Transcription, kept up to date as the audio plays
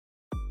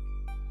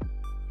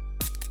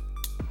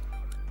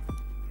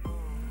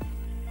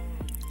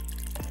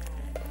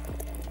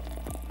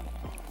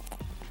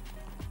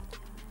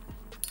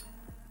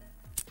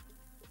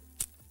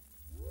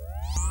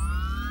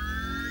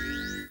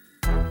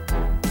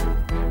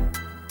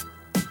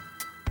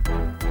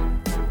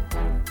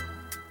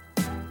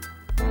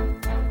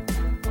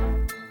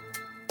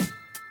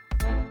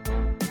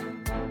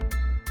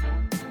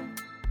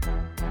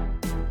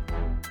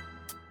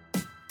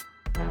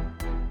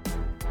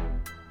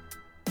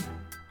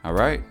All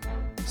right.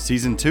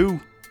 Season 2.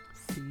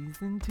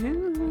 Season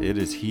 2. It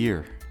is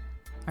here.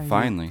 Are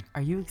Finally.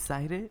 Are you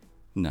excited?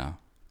 No.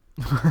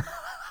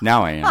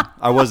 Now I am.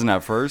 I wasn't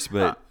at first,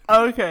 but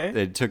Okay.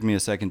 it took me a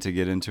second to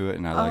get into it,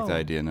 and I like the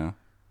idea now.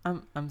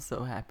 I'm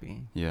so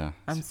happy. Yeah.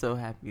 I'm so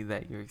happy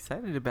that you're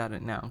excited about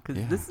it now because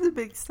Yeah. this is a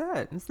big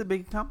step. This is a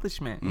big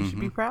accomplishment. You should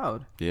be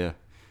proud. Yeah.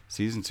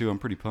 Season 2, I'm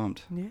pretty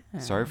pumped. Yeah.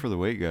 Sorry for the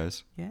wait,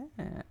 guys. Yeah.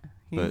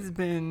 But- He's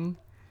been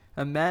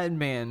a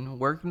madman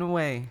working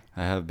away.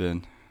 I have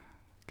been.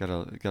 Got a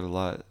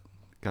lot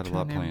Trying to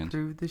planned.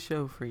 improve the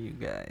show for you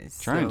guys.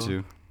 Trying So,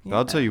 to. But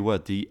I'll yeah. tell you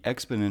what, the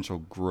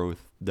exponential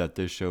growth that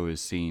this show has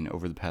seen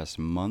over the past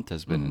month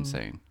has been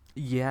insane.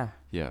 Yeah.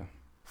 Yeah.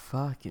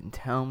 Fucking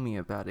tell me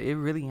about it. It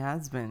really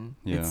has been.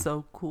 Yeah. It's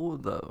so cool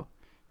though.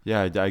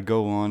 Yeah, I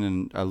go on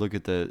and I look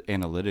at the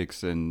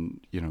analytics, and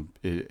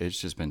it's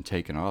just been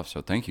taken off.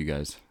 So thank you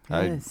guys.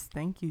 Yes,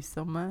 thank you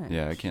so much.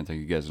 I can't thank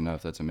you guys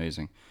enough. That's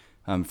amazing.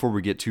 Before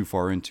we get too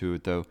far into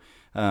it, though,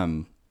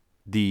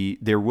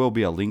 there will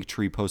be a link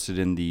tree posted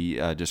in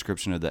the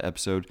description of the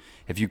episode.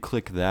 If you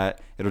click that,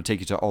 it'll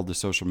take you to all the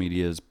social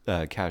medias,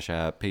 Cash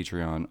App,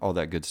 Patreon, all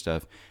that good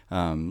stuff.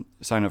 Sign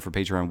up for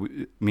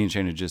Patreon. Me and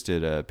Shana just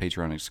did a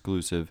Patreon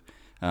exclusive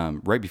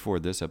right before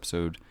this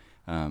episode.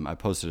 I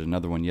posted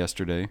another one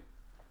yesterday.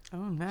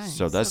 Oh, nice.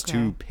 So that's Okay.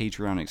 2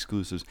 Patreon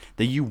exclusives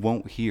that you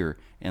won't hear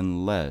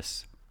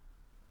unless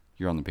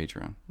you're on the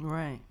Patreon.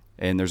 Right.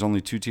 And there's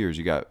only 2 tiers.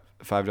 You got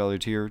 $5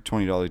 tier,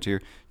 $20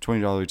 tier.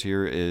 $20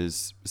 tier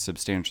is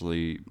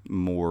substantially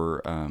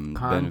more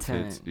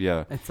benefits.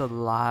 Yeah. It's a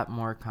lot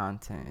more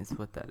content is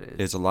what that is.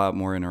 It's a lot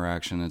more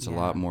interaction. It's a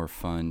lot Yeah. more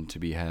fun to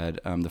be had.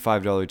 The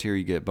 $5 tier,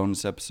 you get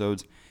bonus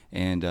episodes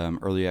and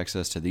early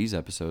access to these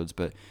episodes.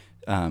 But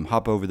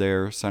hop over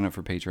there, sign up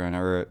for Patreon,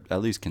 or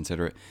at least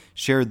consider it.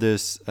 Share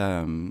this,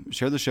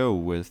 share the show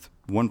with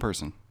one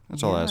person.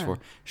 That's all I ask Yeah.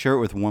 for. Share it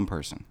with one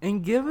person.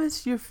 And give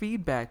us your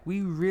feedback.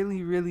 We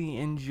really, really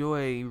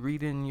enjoy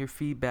reading your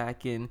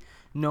feedback and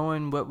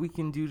knowing what we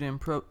can do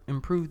to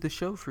improve the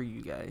show for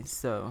you guys.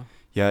 So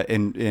Yeah,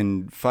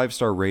 and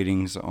 5-star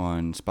ratings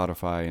on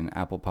Spotify and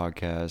Apple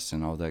Podcasts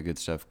and all that good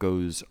stuff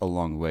goes a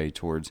long way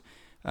towards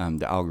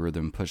the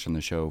algorithm pushing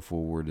the show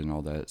forward and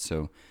all that.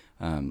 So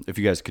if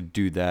you guys could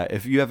do that,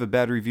 if you have a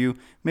bad review,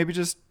 maybe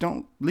just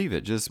don't leave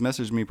it. Just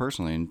message me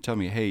personally and tell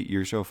me, hey,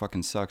 your show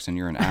fucking sucks and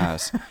you're an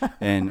ass,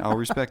 and I'll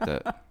respect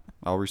that.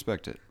 I'll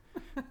respect it.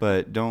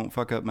 But don't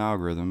fuck up my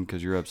algorithm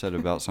because you're upset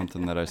about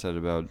something that I said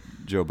about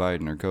Joe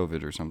Biden or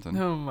COVID or something.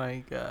 oh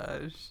my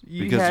gosh,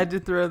 you Because- had to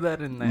throw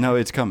that in there. No,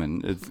 it's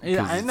coming.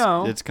 Yeah, I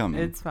know. It's coming.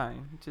 It's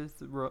fine.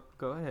 Just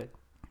go ahead.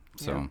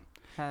 So.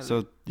 Have So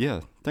it.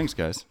 yeah, thanks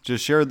guys.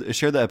 Just share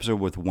the episode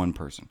with one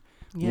person,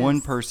 one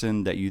Yes.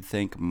 person that you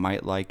think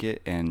might like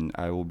it, and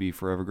I will be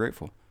forever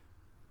grateful.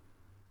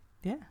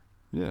 Yeah.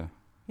 Yeah.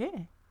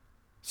 Yeah.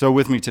 So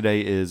with me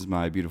today is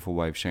my beautiful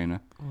wife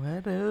Shayna.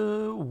 What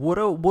up? What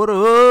up? What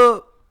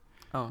up?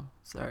 Oh,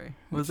 sorry.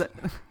 Was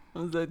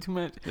that too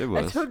much? It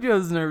was. I told you I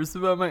was nervous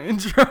about my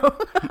intro.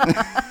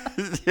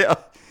 Yeah,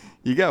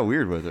 you got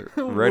weird with it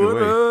right what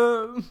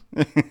away.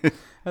 Up?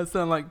 I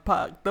sound like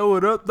Pac. Throw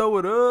it up. Throw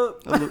it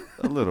up.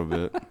 A little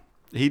bit.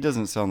 He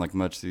doesn't sound like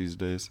much these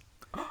days.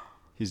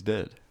 He's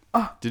dead.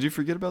 Did you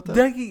forget about that?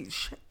 Dougie.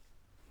 Shit.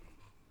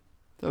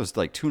 That was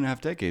like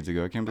 2.5 decades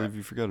ago. I can't believe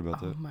you forgot about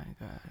Oh that. my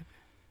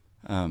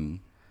god.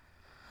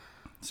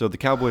 So the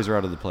Cowboys are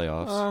out of the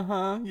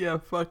playoffs. Yeah.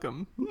 Fuck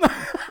them.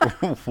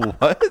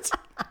 What?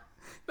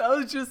 That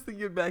was just to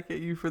get back at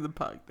you for the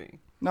Pac thing.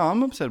 No,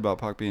 I'm upset about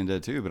Pac being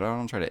dead too, but I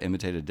don't try to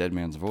imitate a dead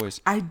man's voice.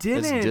 I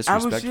didn't. That's I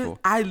was disrespectful.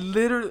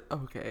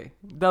 okay.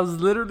 That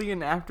was literally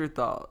an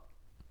afterthought.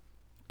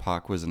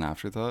 Pac was an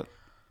afterthought?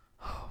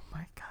 Oh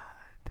my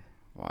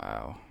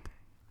god.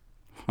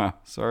 Wow.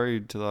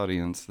 Sorry to the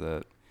audience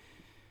that...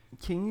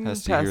 Can you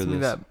Has to pass hear me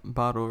this. that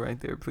bottle right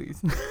there,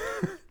 please?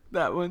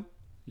 That one?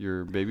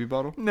 Your baby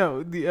bottle?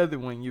 No, the other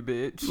one, you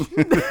bitch.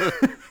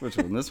 Which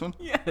one? This one?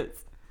 Yes.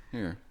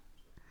 Here.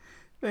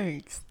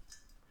 Thanks.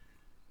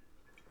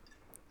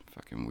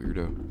 Fucking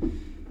weirdo.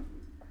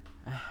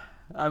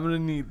 I'm gonna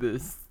need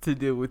this to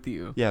deal with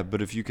you. Yeah,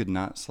 but if you could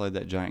not slide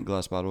that giant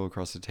glass bottle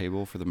across the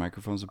table for the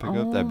microphones to pick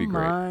up, that'd be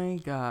great. Oh my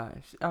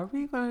gosh. Are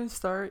we gonna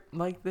start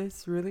like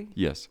this, really?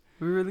 Yes.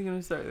 We're really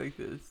gonna start like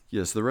this?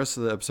 Yes, the rest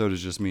of the episode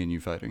is just me and you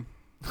fighting.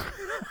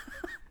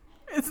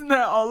 Isn't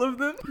that all of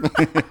them?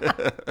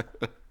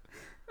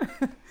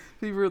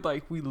 People are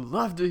like, we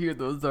love to hear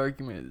those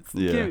arguments.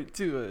 Yeah. Give it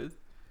to us.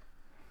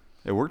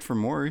 It worked for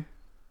Maury.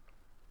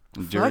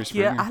 And Jerry Fuck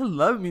yeah, Springer. I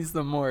love me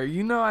some more.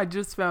 You know, I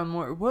just found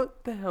more.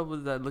 What the hell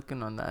was I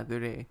looking on the other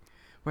day?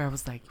 Where I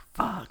was like,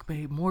 fuck,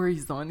 babe,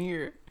 Maury's on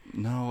here.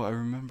 No, I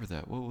remember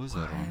that. What was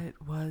that on?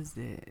 What was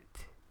it?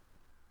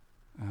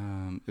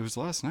 It was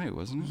last night,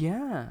 wasn't it?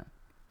 Yeah.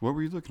 What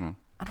were you looking on?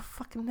 I don't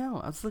fucking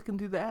know. I was looking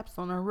through the apps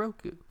on our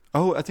Roku.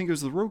 Oh, I think it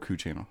was the Roku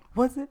channel.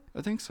 Was it?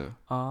 I think so.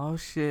 Oh,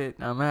 shit.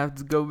 I'm going to have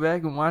to go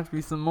back and watch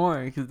me some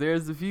more. Because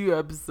there's a few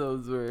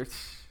episodes where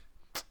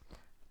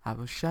I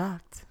was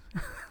shocked.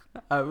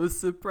 I was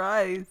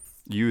surprised.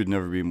 You would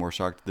never be more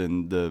shocked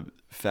than the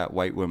fat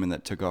white women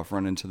that took off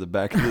running to the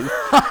back of the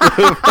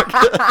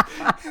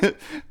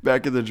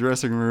back of the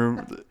dressing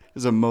room.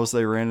 Is the most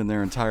they ran in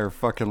their entire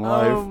fucking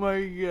life. Oh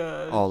my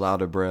god! All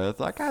out of breath.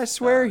 Like, I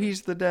swear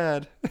he's the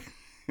dad.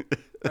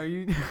 Are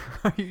you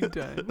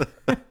done?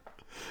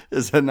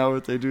 Is that not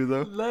what they do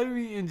though? Let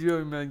me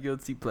enjoy my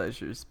guilty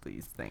pleasures,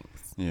 please.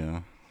 Thanks.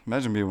 Yeah.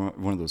 Imagine being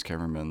one of those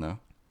cameramen though.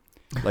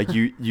 Like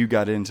you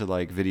got into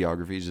like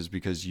videography just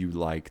because you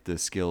like the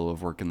skill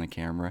of working the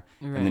camera,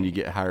 Right. and then you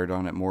get hired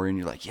on it more, and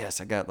you're like, yes,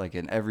 I got like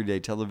an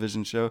everyday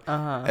television show,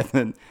 Uh-huh. and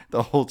then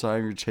the whole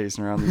time you're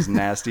chasing around these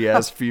nasty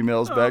ass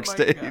females Oh my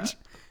backstage. God.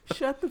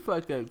 Shut the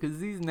fuck up, because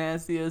these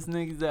nasty ass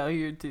niggas out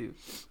here too.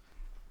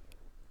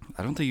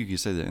 I don't think you can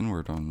say the N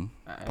word on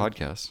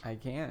podcasts. I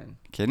can.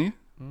 Can you?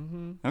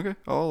 Mm-hmm. Okay,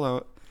 I'll allow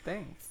it.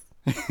 Thanks.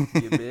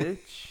 You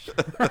bitch.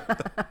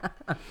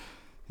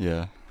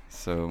 Yeah.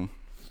 So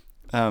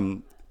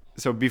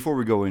before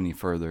we go any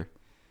further,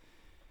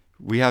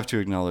 we have to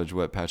acknowledge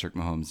what Patrick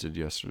Mahomes did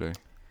yesterday.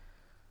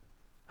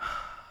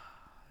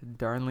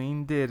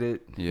 Darlene did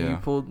it. Yeah. He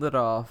pulled it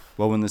off.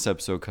 Well, when this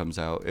episode comes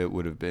out, it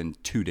would have been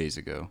 2 days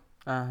ago.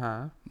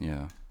 Uh-huh.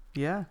 Yeah.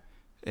 Yeah.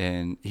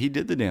 And he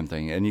did the damn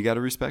thing, and you got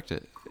to respect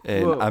it.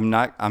 And Whoa. I'm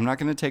not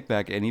going to take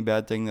back any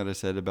bad thing that I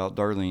said about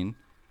Darlene,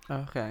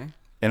 Okay.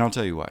 and I'll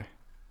tell you why.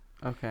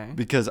 Okay.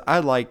 Because I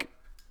like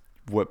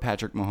what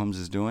Patrick Mahomes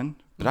is doing,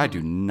 but I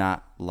do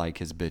not like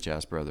his bitch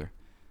ass brother.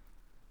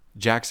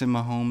 Jackson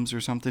Mahomes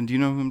or something. Do you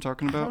know who I'm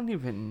talking I about? don't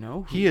even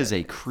know who He is that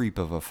a creep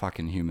of a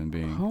fucking human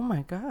being. Oh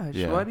my gosh.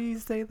 Yeah. Why do you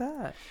say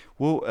that?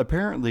 Well,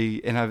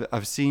 apparently, and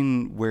I've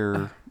seen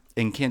where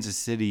in Kansas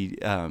City,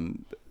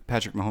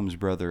 Patrick Mahomes'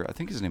 brother, I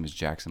think his name is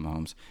Jackson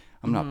Mahomes.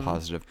 I'm not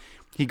positive.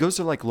 He goes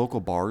to like local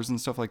bars and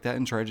stuff like that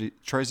and tries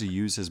to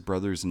use his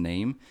brother's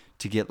name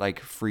to get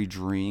like free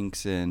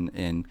drinks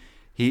and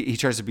he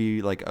tries to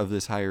be like of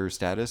this higher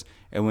status.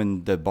 And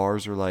when the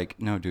bars are like,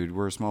 no, dude,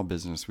 we're a small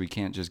business. We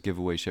can't just give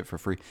away shit for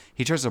free.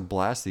 He tries to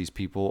blast these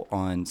people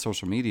on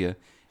social media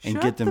and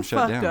Shut get them the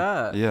shut fuck down.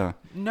 up. Yeah.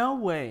 No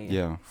way.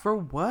 Yeah. For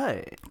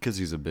what? Because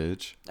he's a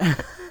bitch.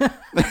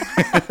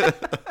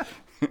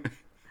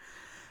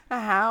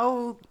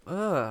 How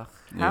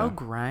Yeah.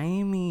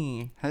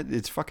 grimy.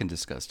 It's fucking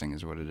disgusting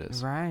is what it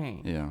is.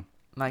 Right. Yeah.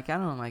 Like, I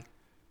don't like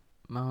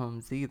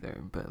Mahomes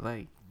either, but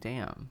like,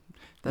 damn.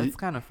 That's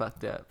kind of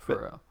fucked up, for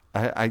real.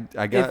 I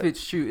got... If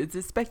it's true. It's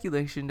a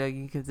speculation,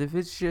 Dougie, because if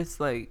it's just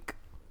like...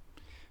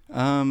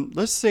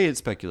 let's say it's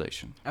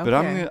speculation, but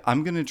Okay.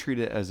 I'm gonna treat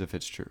it as if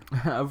it's true.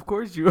 Of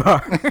course you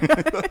are.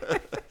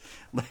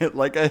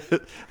 like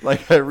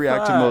I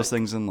react to most Fuck.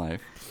 things in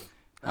life.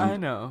 I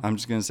know. I'm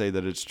just gonna say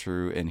that it's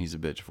true, and he's a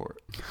bitch for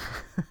it.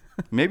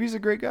 Maybe he's a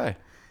great guy,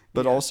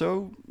 but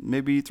also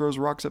maybe he throws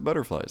rocks at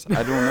butterflies.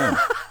 I don't know.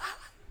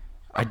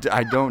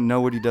 I don't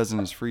know what he does in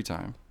his free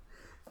time.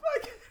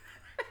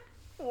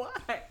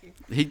 Why?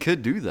 He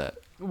could do that.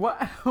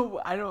 Why?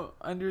 I don't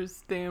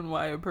understand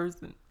why a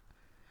person...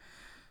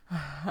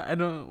 I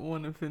don't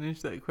want to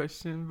finish that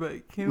question,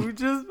 but can we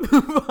just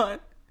move on?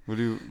 What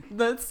do you...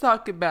 Let's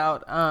talk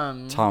about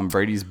Tom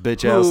Brady's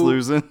bitch ass Who-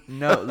 losing?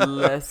 No,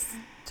 let's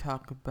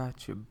talk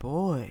about your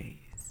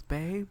boys,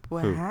 babe.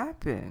 What Who?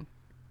 happened?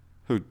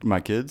 Who? My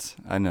kids?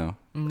 I know.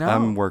 No.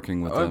 I'm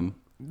working with them.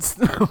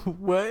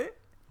 What?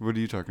 What are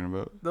you talking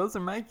about? Those are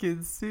my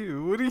kids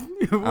too. What are you?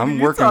 What I'm are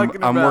you working.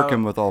 talking I'm about?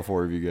 working with all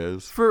 4 of you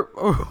guys. For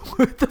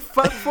what the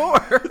fuck for?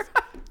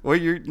 Well,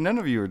 none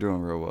of you are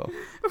doing real well.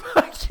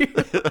 Fuck you.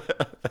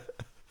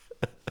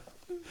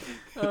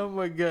 Oh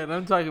my god,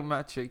 I'm talking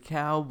about your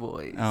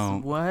Cowboys. Oh,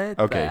 What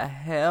okay. the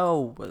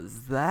hell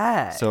was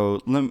that? So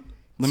let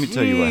me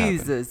tell you what happened.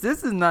 Jesus,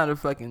 this is not a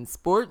fucking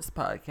sports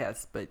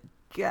podcast, but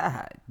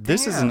god,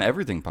 This is damn. an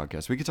everything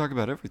podcast. We could talk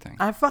about everything.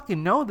 I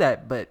fucking know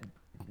that, but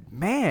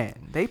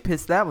man, they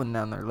pissed that one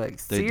down their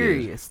legs. They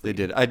Seriously.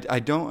 did. I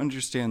don't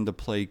understand the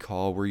play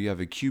call where you have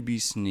a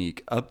QB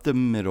sneak up the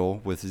middle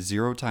with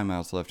 0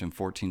 timeouts left and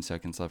 14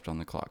 seconds left on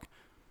the clock.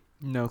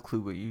 No clue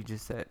what you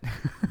just said.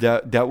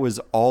 That was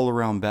all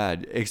around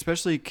bad,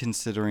 especially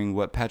considering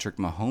what Patrick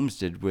Mahomes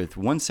did with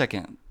 1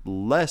 second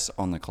less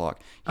on the clock.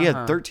 He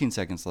had 13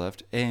 seconds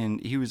left,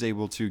 and he was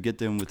able to get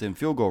them within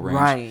field goal range,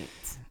 Right.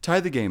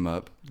 tie the game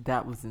up,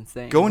 That was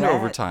insane. go into That-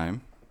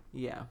 overtime,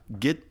 Yeah.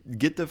 get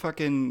the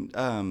fucking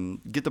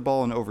get the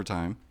ball in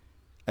overtime,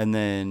 and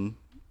then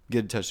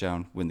get a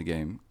touchdown, win the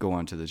game, go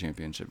on to the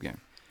championship game.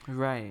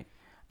 Right.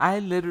 I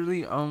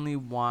literally only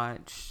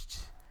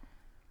watched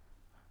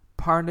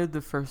part of the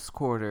first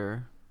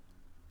quarter.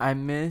 I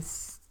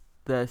missed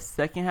the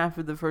second half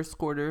of the first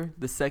quarter,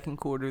 the second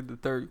quarter, the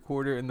third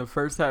quarter, and the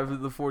first half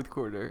of the fourth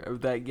quarter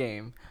of that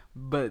game.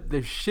 But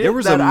the shit There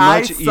was that a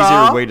much I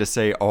saw, easier way to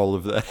say all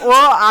of that.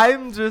 Well,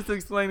 I'm just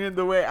explaining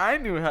the way I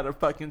knew how to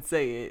fucking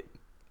say it.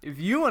 If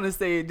you want to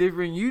say it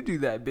different, you do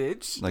that,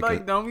 bitch.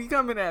 Like, don't be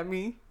coming at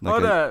me.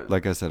 Hold up.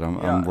 Like I said, I'm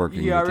Yeah,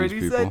 working you with already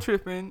these people. said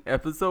tripping.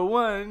 Episode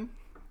 1.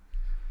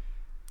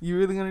 You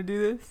really gonna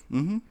do this?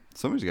 Mm-hmm.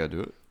 Somebody's got to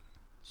do it.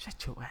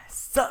 Shut your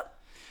ass up.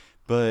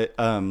 But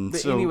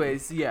so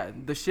anyways, yeah,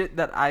 the shit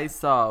that I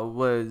saw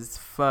was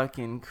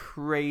fucking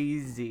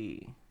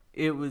crazy.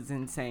 it was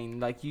insane.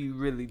 Like, you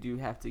really do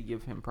have to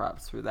give him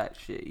props for that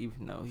shit,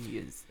 even though he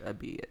is a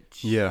bitch.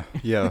 Yeah.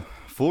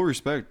 Full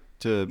respect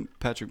to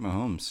Patrick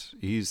Mahomes.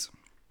 He's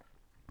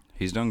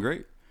done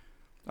great.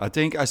 I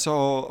think I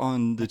saw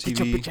on the Get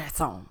your TV. bitch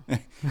ass on.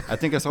 I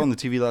think I saw on the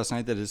TV last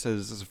night that it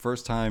says this is the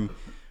first time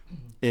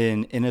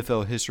in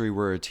NFL history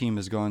where a team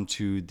has gone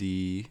to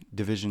the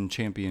division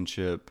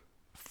championship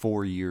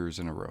 4 years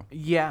in a row.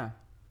 Yeah.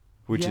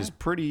 Which Yeah. is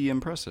pretty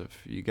impressive.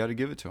 You got to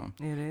give it to him.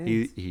 It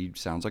is. He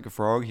sounds like a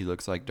frog. He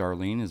looks like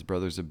Darlene. His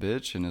brother's a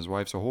bitch and his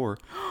wife's a whore.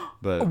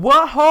 But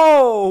What?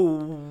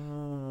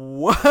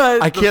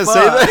 I can't say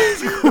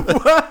that.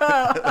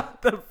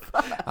 What the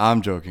fuck?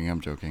 I'm joking.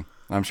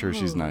 I'm sure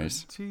she's Oh,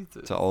 nice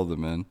Jesus. to all the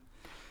men.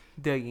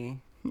 Dougie.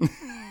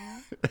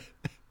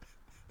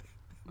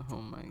 Oh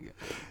my god.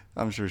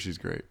 I'm sure she's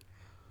great.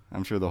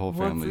 I'm sure the whole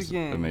Once family's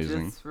again,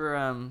 amazing. just for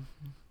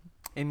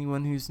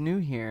anyone who's new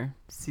here,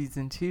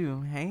 season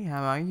 2. Hey,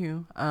 how are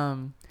you?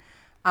 I'm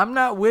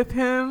not with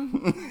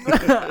him.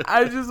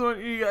 I just want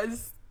you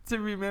guys to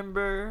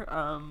remember.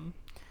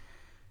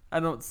 I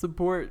don't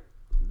support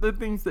the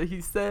things that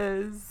he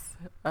says.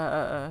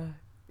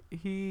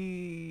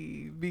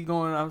 He be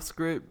going off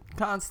script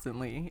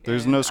constantly.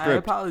 There's and no script. I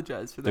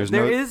apologize for that. There's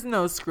There no- is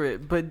no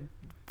script, but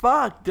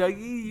fuck,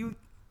 Dougie, you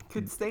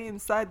could stay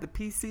inside the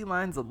PC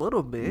lines a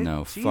little bit.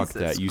 No, fuck Jesus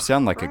that. You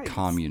sound like Christ. a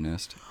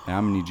communist. And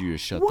I'm going to need you to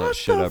shut What that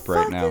shit the up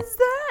right fuck now. is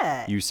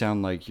that? You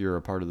sound like you're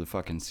a part of the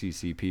fucking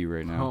CCP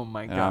right now. Oh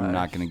my And I'm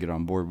not gosh. going to get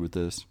on board with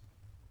this.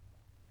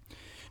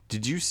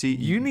 Did you see?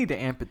 You need to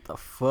amp it the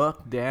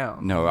fuck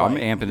down. No, I'm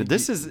Like, amping it.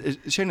 This is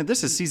Shannon.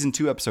 This is season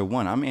 2, episode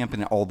 1. I'm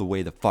amping it all the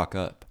way the fuck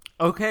up.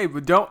 Okay,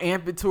 but don't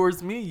amp it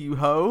towards me, you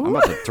hoe. I'm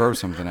about to throw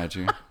something at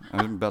you.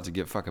 I'm about to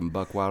get fucking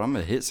buck wild. I'm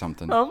gonna hit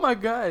something. Oh my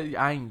god,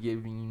 I ain't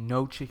giving you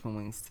no chicken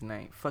wings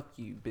tonight. Fuck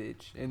you,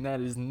 bitch. And that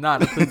is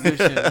not a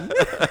position.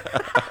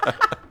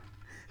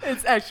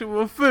 It's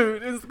actual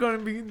food. It's gonna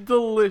be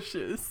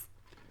delicious.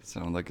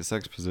 Sound like a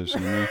sex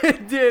position to me.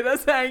 It did.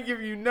 That's how I ain't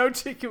giving you no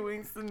chicken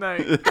wings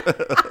tonight.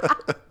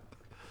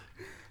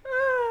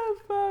 Ah,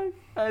 fuck.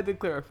 I had to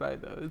clarify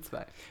though. It's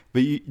fine.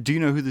 But do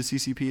you know who the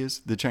CCP is?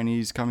 The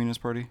Chinese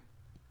Communist Party?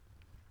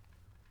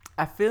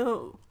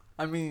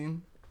 I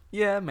mean,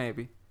 yeah,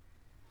 maybe.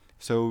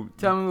 So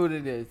Tell me what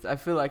it is. I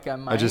feel like I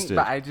might, just did.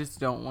 but I just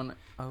don't want to.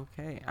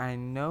 Okay, I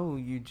know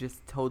you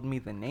just told me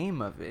the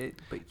name of it,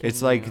 but can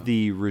it's like you-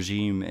 the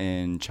regime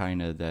in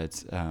China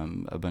that's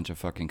a bunch of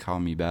fucking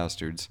commie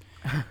bastards,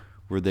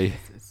 where they.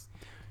 Jesus.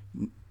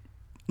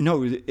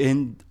 No,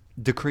 and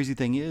the crazy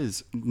thing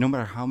is, no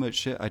matter how much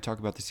shit I talk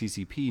about the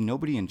CCP,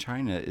 nobody in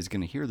China is going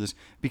to hear this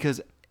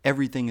because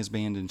everything is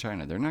banned in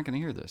China. They're not going to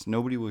hear this.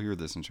 Nobody will hear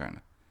this in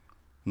China.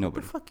 What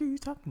Nobody. the fuck are you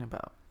talking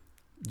about?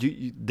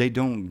 They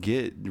don't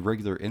get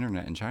regular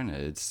internet in China.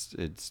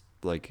 It's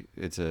like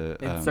it's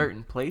a In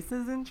certain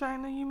places in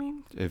China, you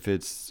mean? if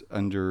it's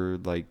under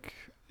like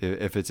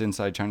if it's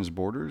inside China's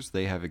borders,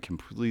 they have a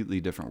completely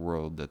different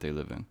world that they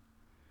live in.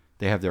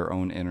 They have their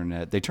own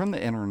internet. They turn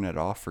the internet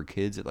off for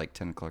kids at like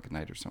 10 o'clock at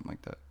night or something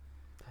like that.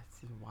 That's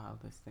the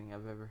wildest thing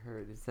I've ever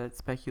heard. Is that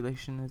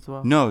speculation as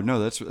well? No,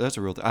 that's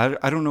a real thing.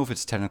 I don't know if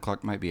it's 10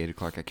 o'clock, might be 8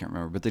 o'clock, I can't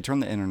remember. But they turn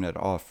the internet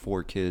off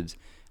for kids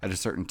at a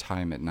certain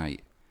time at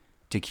night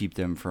to keep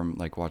them from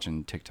like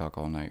watching TikTok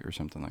all night or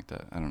something like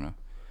that. I don't know.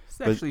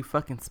 It's actually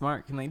fucking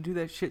smart. Can they do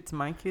that shit to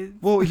my kids?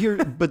 Well, here,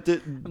 but the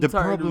I'm tired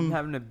problem. of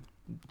having to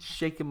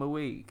shake them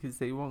awake because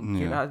they won't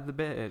get Yeah. out of the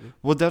bed.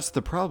 Well, that's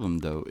the problem,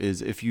 though,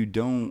 is if you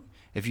don't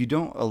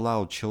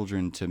allow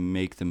children to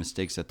make the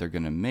mistakes that they're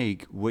going to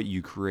make, what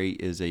you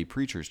create is a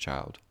preacher's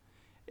child.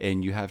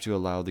 And you have to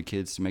allow the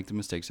kids to make the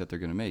mistakes that they're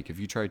going to make. If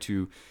you try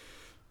to,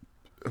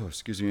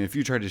 if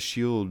you try to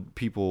shield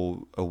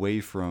people away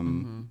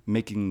from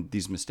making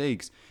these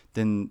mistakes,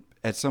 then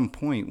at some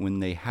point when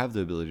they have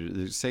the ability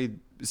to,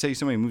 say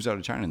somebody moves out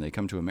of China and they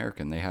come to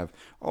America and they have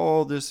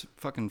all this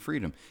fucking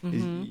freedom,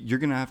 you're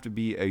going to have to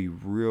be a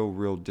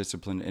real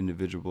disciplined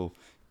individual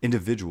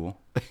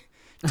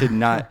to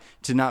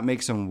not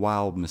make some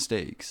wild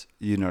mistakes.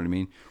 You know what I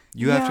mean?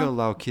 You have to Yeah.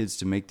 allow kids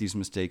to make these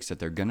mistakes that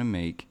they're going to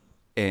make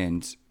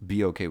and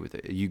be okay with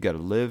it. You got to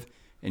live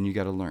and you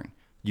got to learn.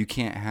 You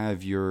can't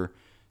have your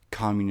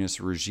communist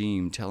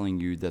regime telling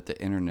you that the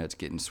internet's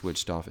getting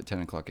switched off at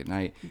 10 o'clock at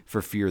night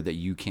for fear that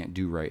you can't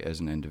do right as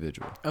an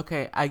individual.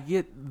 Okay, I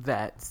get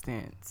that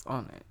stance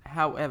on it.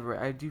 However,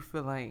 I do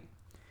feel like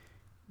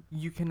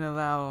you can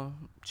allow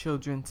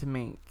children to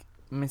make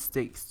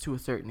mistakes to a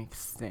certain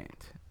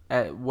extent.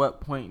 At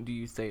what point do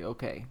you say,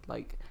 okay,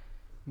 like,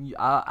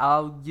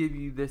 I'll give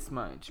you this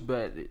much,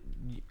 but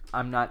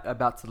I'm not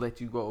about to let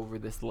you go over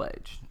this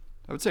ledge?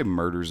 I would say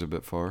murder's a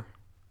bit far.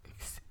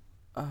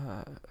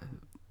 Uh,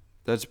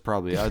 That's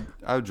probably I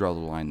would draw the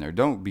line there.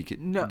 Don't be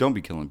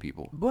killing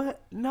people.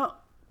 what? No.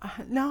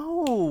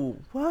 No.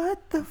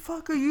 What the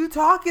fuck are you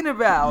talking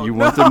about? You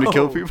want them to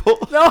kill people?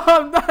 No,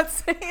 I'm not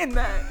saying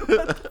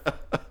that.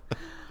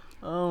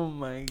 Oh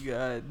my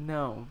god,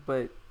 no.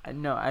 But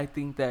no, I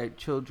think that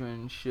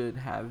children should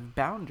have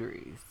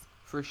boundaries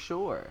for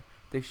sure.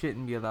 They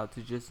shouldn't be allowed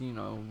to just,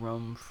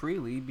 roam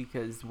freely,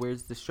 because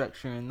where's the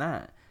structure in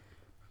that?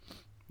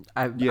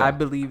 I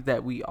believe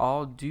that we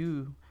all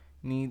do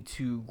need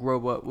to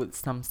grow up with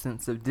some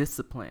sense of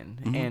discipline.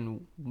 Mm-hmm.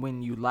 And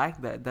when you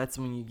lack that, that's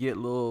when you get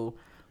little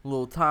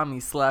Tommy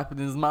slapping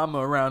his mama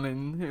around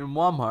in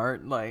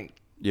Walmart.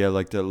 Like, yeah,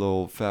 like that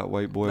little fat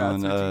white boy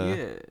that's what you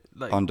get.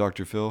 Like, on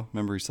Dr. Phil.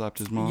 Remember he slapped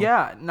his mom?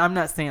 Yeah, and I'm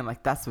not saying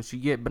like that's what you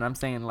get, but I'm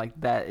saying like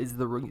that is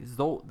the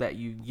result that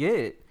you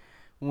get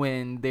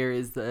when there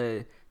is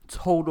a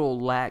total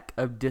lack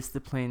of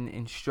discipline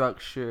and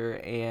structure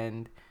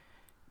and,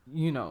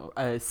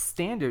 a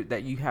standard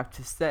that you have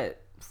to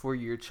set for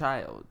your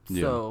child.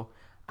 Yeah. So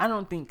I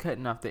don't think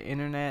cutting off the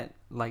internet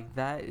like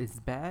that is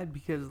bad,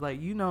 because like,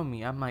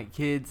 me, I'm like,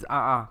 kids,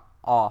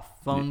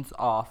 off, phones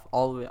off,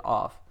 all of it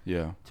off.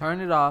 Yeah.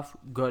 Turn it off,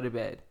 go to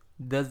bed.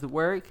 Does it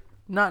work?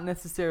 Not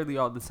necessarily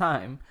all the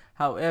time.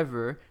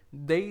 However,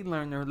 they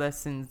learn their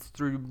lessons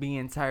through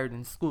being tired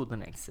in school the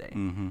next day.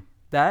 Mm-hmm.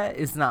 That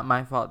is not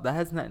my fault. That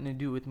has nothing to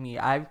do with me.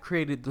 I've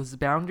created those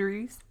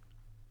boundaries.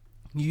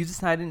 You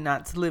decided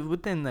not to live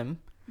within them.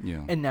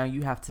 Yeah. And now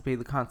you have to pay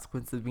the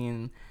consequence of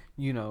being,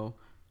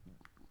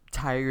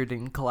 tired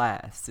in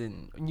class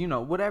and,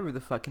 whatever the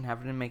fuck can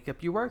happen to make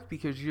up your work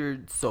because you're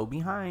so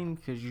behind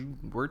because you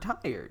were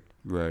tired.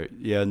 Right.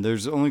 Yeah. And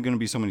there's only going to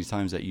be so many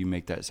times that you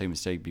make that same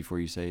mistake before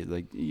you say,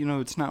 like,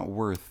 it's not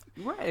worth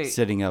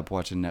sitting up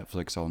watching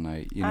Netflix all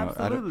night.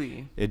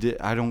 Absolutely.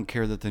 I don't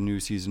care that the new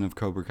season of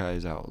Cobra Kai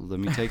is out.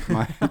 Let me take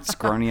my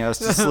scrawny ass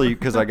to sleep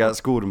because I got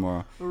school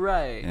tomorrow.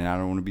 Right. And I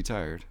don't want to be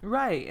tired.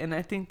 Right. And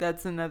I think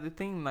that's another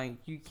thing. Like,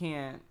 you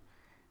can't.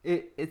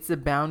 It's a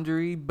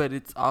boundary, but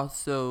it's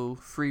also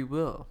free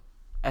will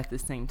at the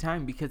same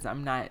time, because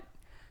I'm not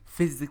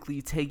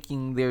physically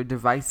taking their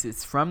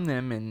devices from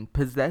them and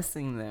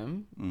possessing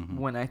them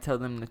when I tell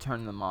them to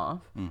turn them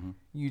off. Mm-hmm.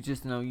 You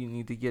just know you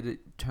need to get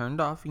it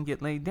turned off and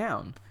get laid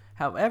down.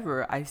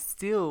 However, I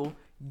still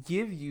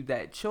give you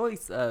that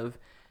choice of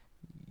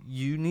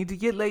you need to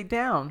get laid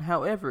down.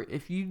 However,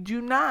 if you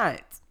do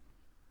not,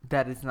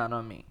 that is not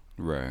on me.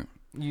 Right.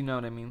 You know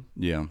what I mean?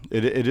 Yeah.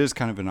 It is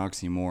kind of an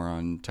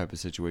oxymoron type of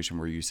situation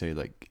where you say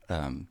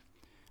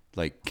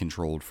like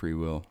controlled free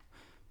will.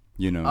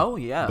 Oh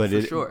yeah, but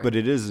for sure. But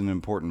it is an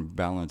important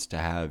balance to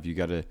have. You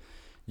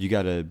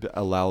gotta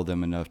allow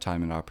them enough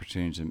time and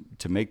opportunity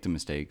to make the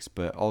mistakes,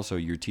 but also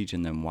you're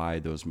teaching them why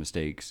those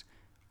mistakes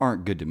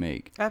aren't good to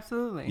make.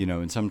 Absolutely.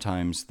 And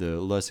sometimes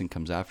the lesson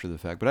comes after the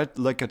fact. But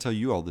I tell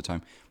you all the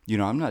time,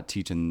 I'm not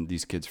teaching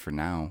these kids for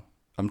now.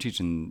 I'm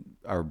teaching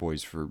our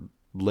boys for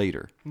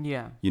later.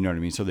 Yeah. You know what I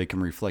mean? So they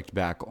can reflect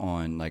back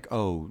on like,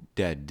 oh,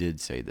 Dad did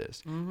say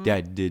this. Mm-hmm.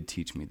 Dad did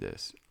teach me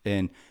this.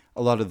 And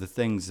a lot of the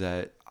things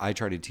that I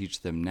try to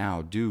teach them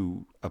now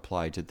do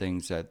apply to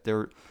things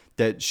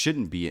that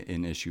shouldn't be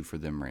an issue for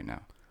them right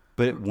now,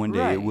 but one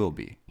day it will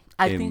be.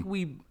 I think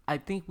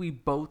we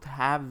both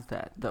have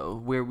that though,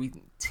 where we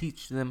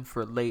teach them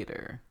for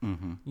later.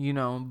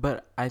 Mm-hmm.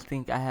 But I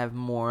think I have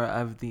more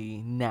of the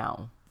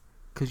now,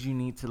 because you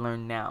need to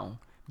learn now.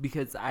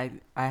 Because I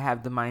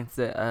have the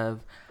mindset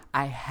of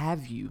I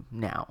have you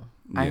now.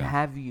 Yeah. I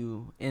have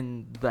you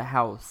in the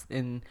house,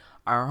 in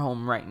our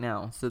home right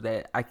now, so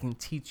that I can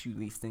teach you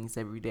these things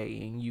every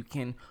day, and you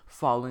can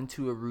fall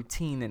into a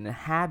routine and a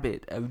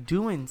habit of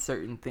doing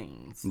certain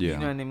things. Yeah. You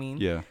know what I mean?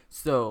 Yeah.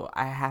 So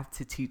I have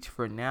to teach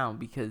for now,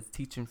 because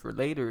teaching for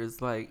later is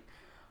like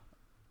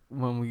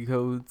when we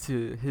go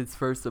to his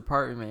first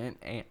apartment,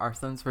 and our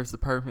son's first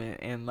apartment,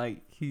 and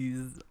like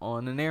he's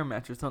on an air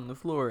mattress on the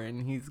floor,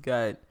 and he's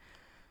got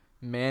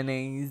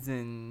mayonnaise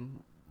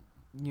and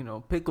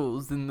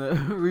pickles in the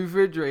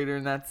refrigerator,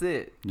 and that's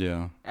it.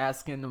 Yeah.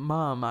 Asking the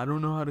mom, I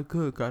don't know how to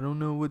cook, I don't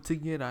know what to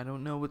get, I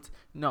don't know what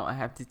no, I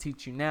have to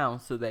teach you now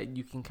so that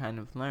you can kind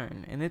of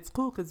learn. And it's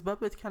cool because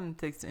Bubba kind of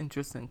takes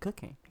interest in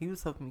cooking. He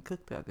was helping me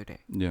cook the other day.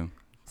 Yeah.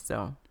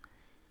 So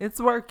it's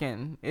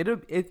working.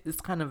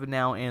 It's kind of a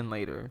now and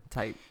later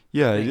type.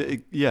 Yeah.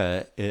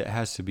 It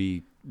has to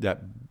be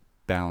that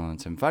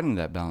balance, and finding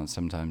that balance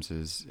sometimes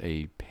is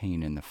a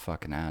pain in the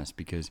fucking ass,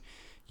 because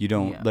you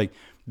don't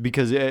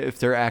because if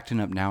they're acting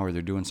up now or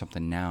they're doing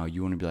something now,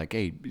 you want to be like,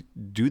 hey,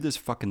 do this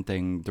fucking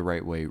thing the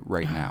right way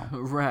right now.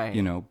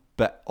 Right.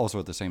 But also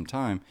at the same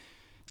time,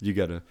 you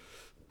gotta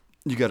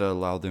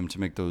allow them to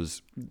make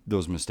those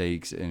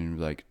mistakes and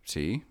like,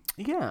 see,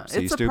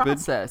 it's stupid? A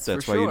process.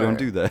 That's for why sure. you don't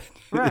do that.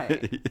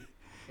 Right.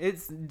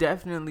 It's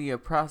definitely a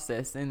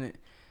process, and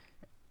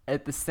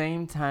at the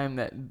same time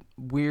that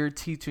we're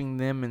teaching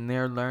them and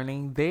they're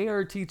learning, they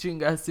are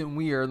teaching us and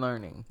we are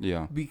learning.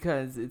 Yeah.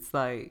 Because it's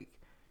like,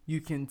 you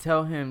can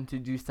tell him to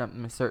do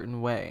something a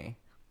certain way.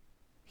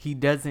 He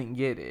doesn't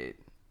get it.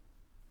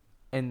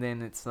 And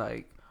then it's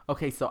like,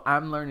 okay, so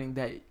I'm learning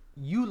that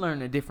you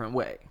learn a different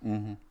way.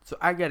 Mm-hmm. So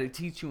I got to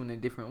teach you in a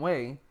different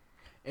way.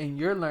 And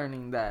you're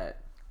learning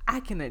that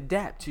I can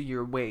adapt to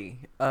your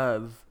way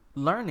of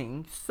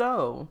learning.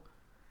 So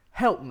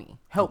help me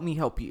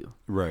help you.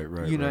 Right.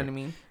 You know what I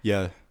mean?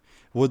 Yeah.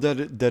 Well,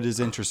 that is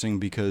interesting,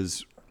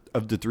 because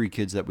of the 3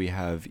 kids that we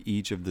have,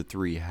 each of the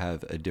 3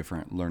 have a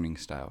different learning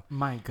style.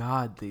 My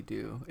God, they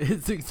do.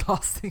 It's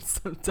exhausting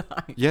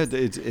sometimes. Yeah,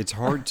 it's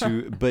hard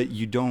to, but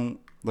you don't,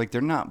 like,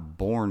 they're not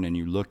born and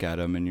you look at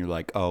them and you're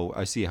like, oh,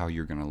 I see how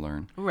you're going to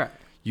learn. Right.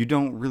 You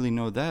don't really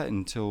know that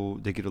until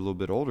they get a little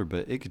bit older,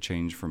 but it could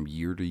change from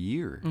year to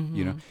year,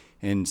 you know?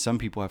 And some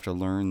people have to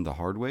learn the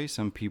hard way.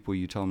 Some people,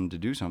 you tell them to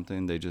do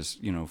something, they just,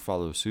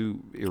 follow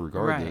suit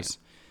irregardless.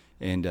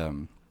 Right.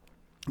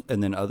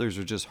 And then others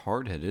are just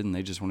hard-headed and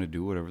they just want to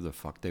do whatever the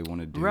fuck they want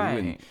to do.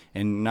 Right.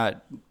 And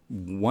not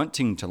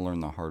wanting to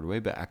learn the hard way,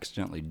 but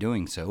accidentally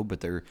doing so.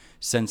 But they're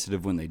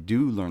sensitive when they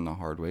do learn the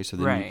hard way. So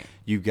then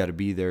you've got to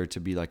be there to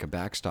be like a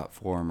backstop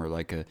for them, or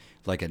like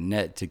a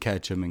net to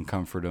catch them and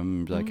comfort them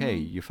and be like, hey,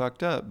 you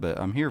fucked up, but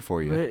I'm here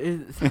for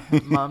you.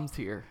 But Mom's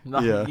here.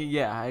 Yeah.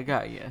 Yeah, I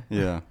got you.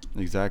 Yeah,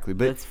 exactly.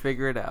 But let's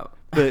figure it out.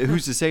 But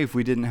who's to say if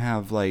we didn't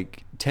have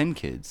like 10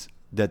 kids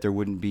that there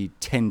wouldn't be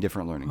 10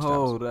 different learning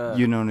styles? Hold up.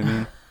 You know what I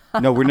mean?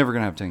 No, we're never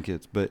going to have 10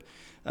 kids, but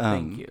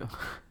thank you.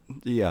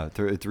 Yeah,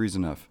 three's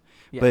enough.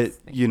 Yes, but,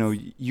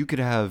 thanks. You could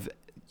have,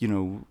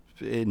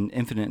 an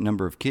infinite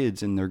number of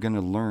kids and they're going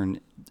to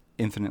learn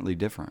infinitely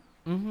different.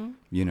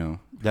 Mm-hmm.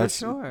 That's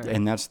For sure.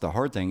 And that's the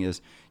hard thing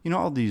is,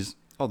 all these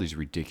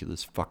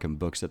ridiculous fucking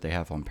books that they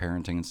have on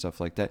parenting and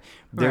stuff like that.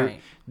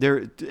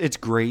 It's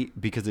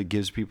great because it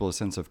gives people a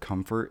sense of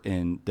comfort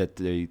and that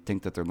they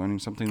think that they're learning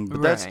something,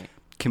 but that's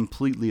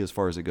completely as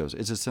far as it goes.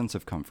 It's a sense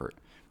of comfort.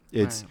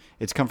 It's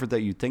comfort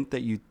that you think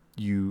that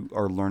you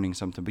are learning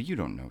something, but you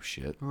don't know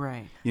shit.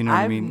 Right. You know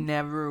what I mean? I've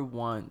never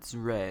once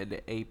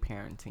read a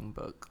parenting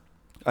book.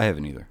 I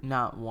haven't either.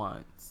 Not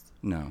once.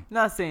 No.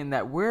 Not saying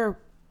that we're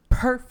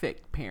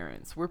perfect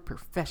parents. We're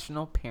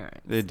professional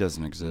parents. It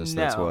doesn't exist.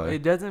 No, That's why.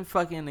 it doesn't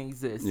fucking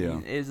exist. Yeah.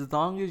 As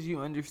long as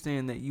you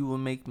understand that you will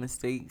make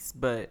mistakes,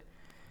 but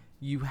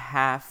you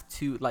have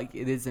to,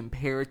 it is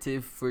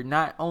imperative for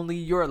not only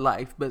your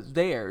life, but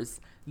theirs,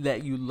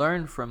 that you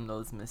learn from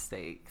those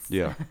mistakes.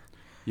 Yeah.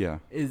 Yeah.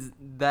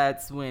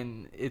 That's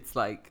when it's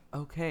like,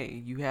 okay,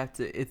 you have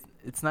to,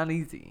 it's not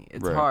easy.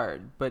 It's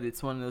hard, but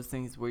it's one of those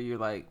things where you're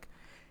like,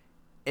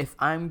 if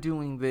I'm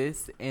doing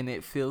this and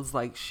it feels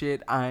like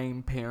shit,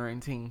 I'm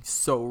parenting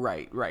so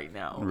right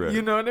now. Right.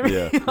 You know what I mean?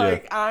 Yeah,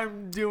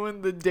 I'm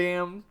doing the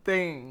damn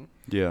thing.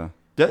 Yeah.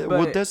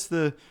 That's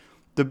the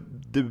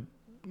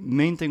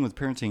main thing with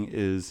parenting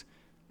is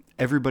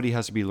everybody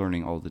has to be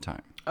learning all the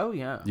time. Oh,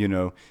 yeah.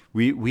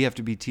 We have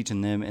to be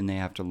teaching them and they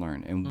have to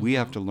learn. And we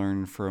have to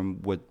learn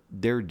from what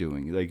they're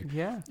doing.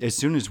 As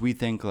soon as we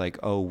think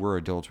we're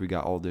adults, we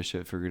got all this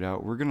shit figured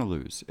out, we're going to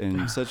lose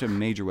in such a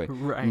major way.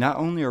 Right. Not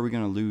only are we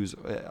going to lose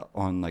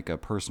on a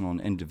personal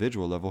and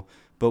individual level,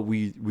 but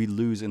we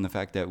lose in the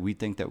fact that we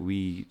think that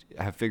we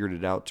have figured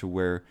it out to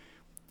where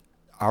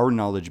our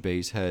knowledge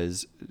base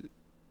has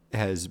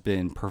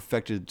been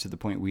perfected to the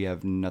point we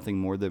have nothing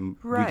more than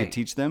we could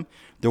teach them.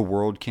 The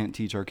world can't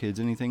teach our kids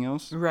anything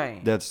else.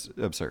 Right. That's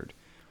absurd.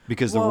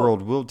 Because the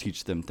world will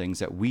teach them things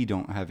that we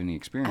don't have any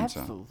experience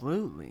on.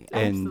 Absolutely.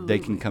 And they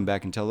can come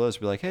back and tell us,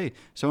 be like, hey,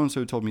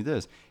 so-and-so told me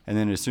this. And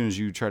then as soon as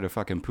you try to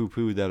fucking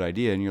poo-poo that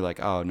idea and you're like,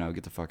 oh, no,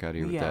 get the fuck out of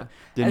here with that.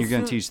 Then you're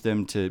going to teach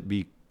them to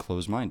be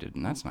closed-minded,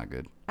 and that's not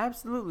good.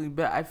 Absolutely.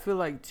 But I feel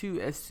like, too,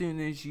 as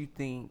soon as you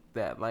think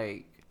that,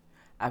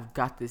 I've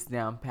got this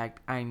down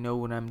packed, I know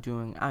what I'm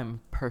doing,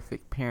 I'm a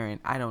perfect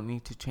parent, I don't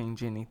need to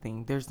change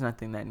anything, there's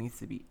nothing that needs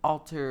to be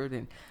altered,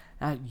 and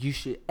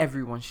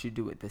everyone should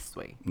do it this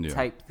way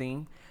type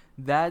thing.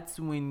 That's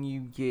when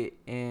you get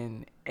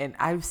in, and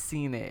I've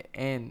seen it,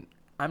 and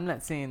I'm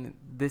not saying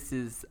this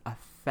is a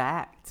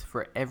fact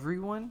for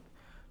everyone,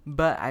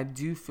 but I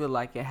do feel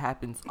like it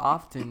happens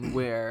often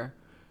where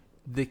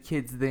the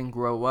kids then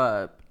grow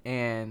up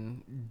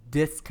and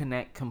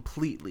disconnect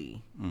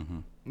completely.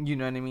 Mm-hmm. You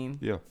know what I mean?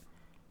 Yeah.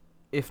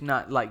 If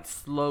not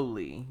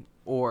slowly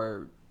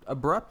or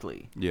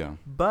abruptly. Yeah.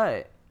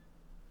 But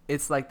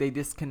it's like they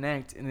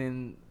disconnect and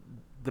then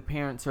the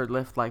parents are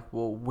left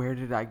well, where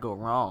did I go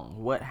wrong?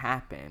 What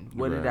happened?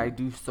 What did I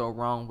do so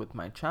wrong with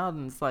my child?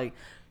 And it's like,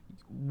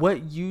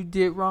 what you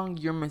did wrong,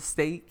 your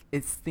mistake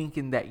is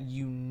thinking that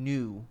you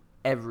knew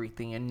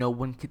everything and no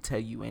one could tell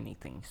you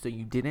anything. So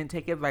you didn't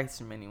take advice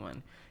from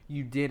anyone.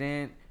 You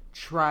didn't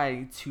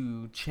try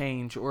to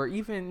change, or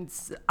even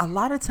a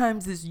lot of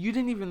times is you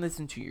didn't even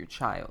listen to your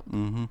child.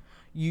 Mm-hmm.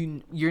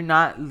 You're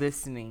not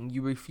listening.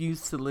 You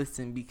refuse to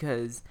listen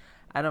because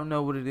I don't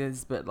know what it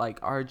is, but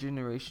our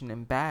generation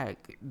and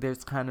back,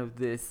 there's kind of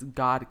this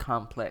God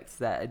complex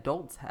that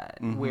adults had,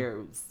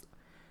 where it's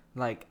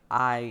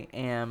I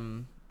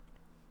am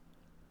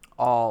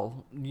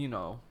all,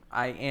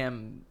 I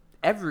am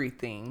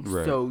everything,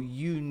 so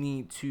you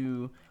need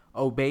to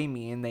obey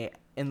me, and they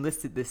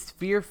enlisted this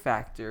fear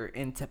factor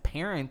into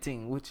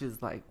parenting, which is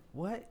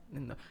what?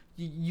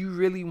 You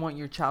really want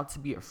your child to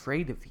be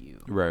afraid of you.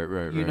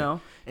 Right. You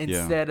know?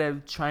 Instead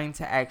of trying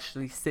to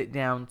actually sit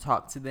down,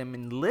 talk to them,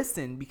 and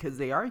listen, because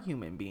they are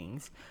human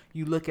beings,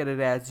 you look at it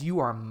as, you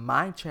are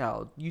my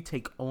child. You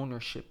take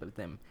ownership of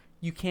them.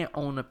 You can't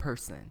own a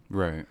person.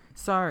 Right.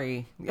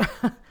 Sorry.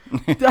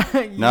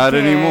 Not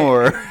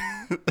anymore.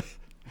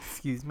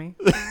 Excuse me.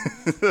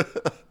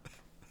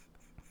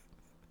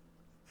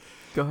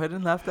 Go ahead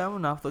and laugh that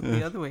one off. Look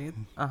the other way.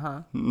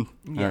 Uh-huh. All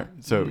Yeah. right.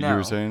 So you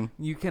were saying?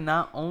 You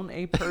cannot own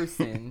a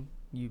person,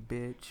 you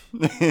bitch.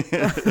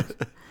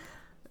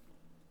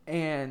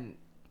 And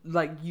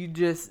like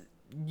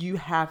you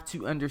have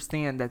to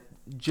understand that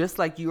just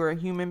like you are a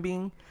human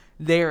being,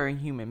 they're a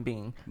human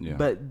being. Yeah.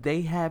 But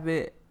they have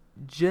it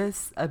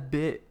just a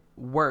bit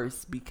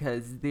worse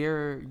because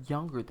they're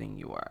younger than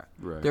you are.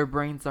 Right. Their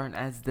brains aren't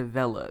as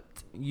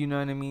developed. You know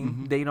what I mean?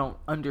 Mm-hmm. They don't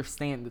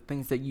understand the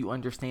things that you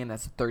understand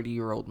as a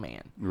 30-year-old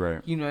man.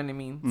 Right. You know what I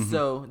mean? Mm-hmm.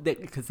 So,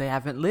 because they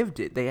haven't lived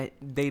it,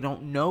 they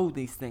don't know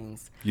these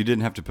things. You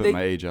didn't have to put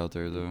my age out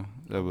there, though.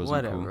 That wasn't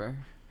Whatever.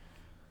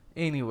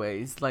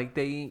 Anyways, like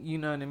you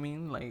know what I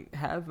mean? Like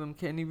half of them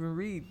can't even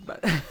read,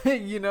 but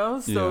you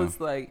know? So Yeah. it's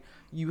like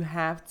you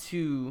have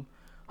to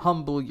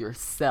humble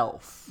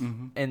yourself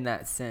Mm-hmm. in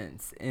that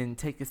sense and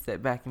take a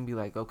step back and be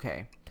like,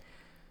 okay,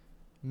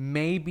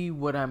 maybe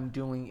what I'm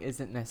doing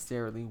isn't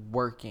necessarily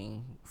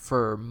working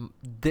for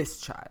this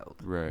child,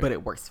 Right. but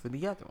it works for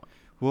the other one.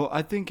 Well,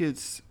 I think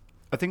it's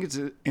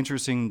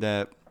interesting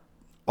that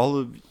all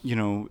of,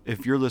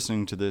 if you're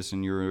listening to this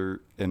and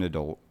you're an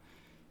adult,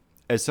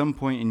 at some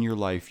point in your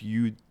life,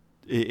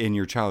 in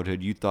your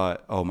childhood, you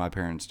thought, oh, my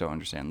parents don't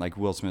understand. Like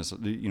Will Smith,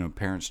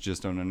 parents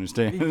just don't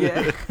understand.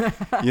 Yeah.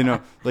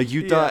 Like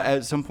you thought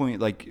at some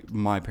point, like,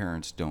 my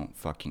parents don't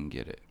fucking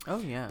get it. Oh,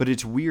 yeah. But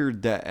it's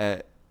weird that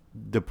at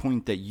the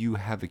point that you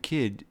have a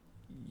kid,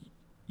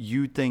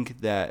 you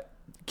think that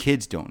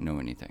kids don't know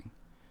anything.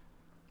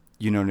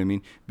 You know what I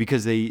mean?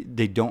 Because they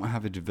don't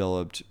have a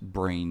developed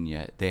brain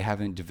yet. They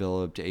haven't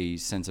developed a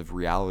sense of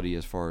reality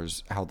as far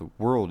as how the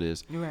world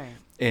is. Right.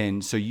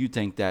 And so you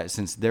think that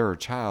since they're a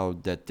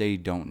child that they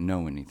don't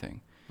know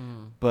anything.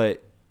 Mm.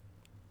 But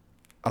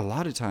a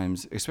lot of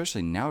times,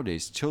 especially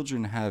nowadays,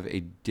 children have a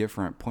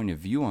different point of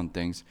view on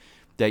things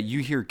that you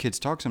hear kids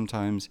talk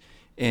sometimes.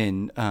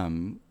 And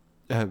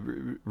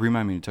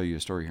remind me to tell you a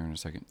story here in a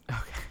second.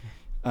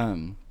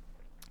 Okay.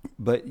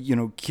 But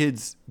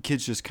kids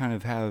just kind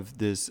of have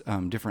this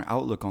different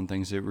outlook on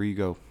things where you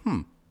go,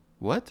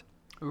 what?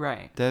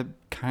 Right. That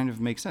kind of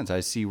makes sense.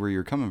 I see where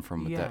you're coming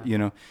from with Yeah.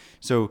 that.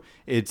 So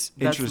it's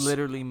That's interesting.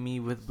 literally me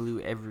with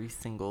Blue every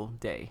single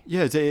day.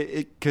 Yeah,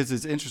 because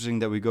it's interesting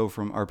that we go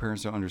from our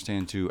parents don't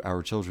understand to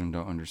our children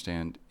don't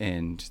understand,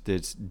 and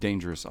it's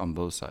dangerous on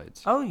both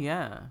sides. Oh,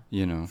 yeah.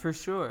 For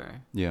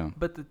sure. Yeah.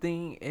 But the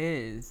thing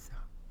is,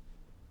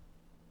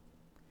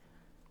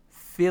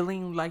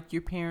 feeling like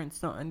your parents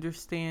don't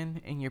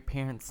understand and your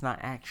parents not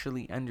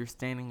actually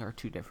understanding are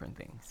two different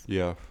things.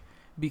 Yeah.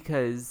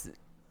 Because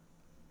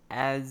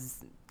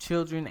as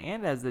children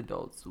and as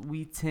adults,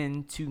 we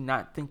tend to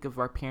not think of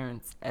our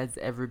parents as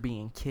ever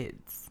being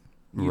kids.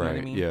 You know what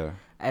I mean? Yeah.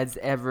 As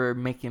ever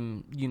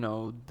making,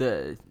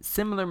 the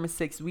similar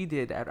mistakes we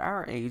did at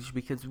our age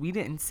because we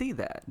didn't see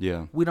that.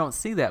 Yeah. We don't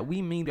see that.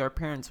 We meet our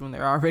parents when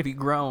they're already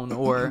grown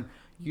or,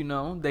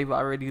 they've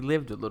already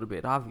lived a little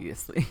bit,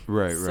 obviously.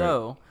 Right.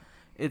 So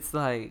it's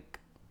like,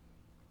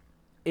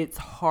 it's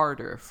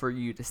harder for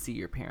you to see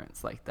your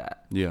parents like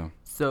that. Yeah.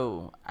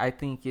 So I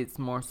think it's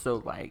more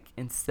so like,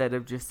 instead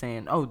of just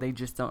saying, oh, they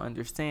just don't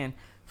understand,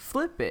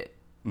 flip it.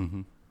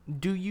 Mm-hmm.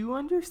 Do you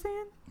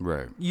understand?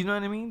 Right. You know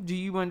what I mean? Do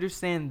you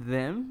understand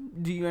them?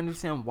 Do you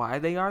understand why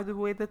they are the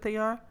way that they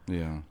are?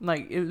 Yeah.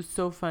 Like, it was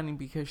so funny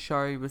because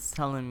Shari was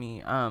telling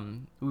me,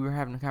 we were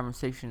having a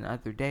conversation the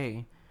other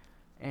day,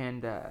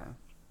 and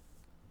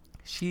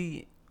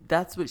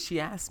that's what she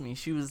asked me.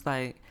 She was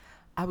like,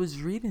 I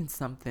was reading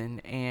something,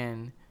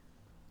 and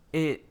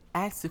it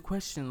asked the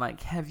question,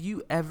 like, have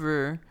you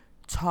ever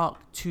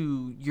talked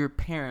to your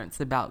parents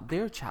about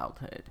their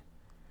childhood?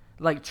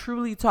 Like,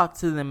 truly talk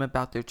to them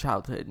about their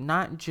childhood.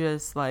 Not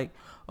just like,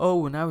 oh,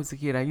 when I was a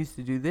kid, I used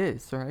to do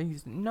this. Or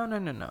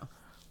No.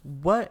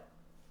 What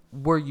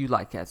were you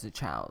like as a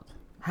child?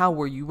 How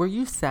were you? Were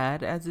you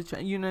sad as a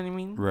child? You know what I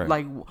mean? Right.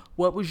 Like,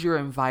 what was your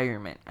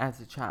environment as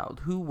a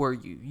child? Who were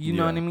you? You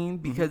know what I mean?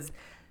 Because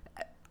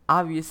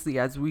obviously,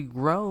 as we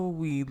grow,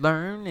 we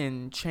learn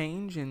and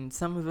change, and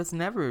some of us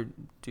never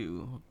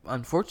do,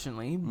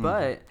 unfortunately.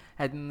 But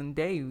at the end of the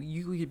day,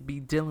 you could be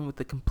dealing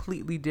with a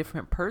completely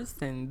different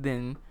person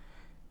than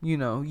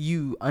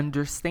you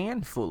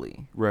understand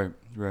fully. Right.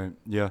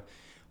 Yeah.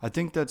 I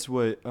think that's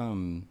what a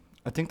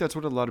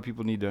lot of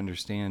people need to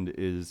understand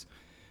is,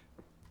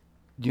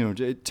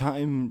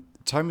 time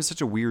is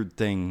such a weird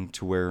thing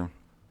to where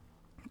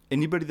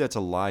anybody that's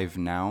alive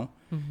now,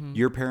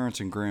 your parents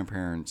and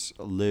grandparents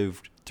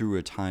lived through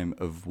a time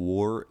of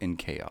war and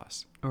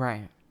chaos.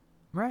 Right.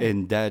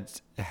 And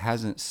that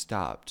hasn't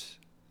stopped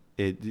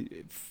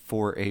it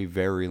for a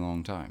very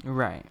long time.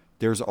 Right.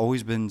 There's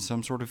always been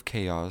some sort of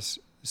chaos,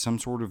 some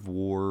sort of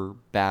war,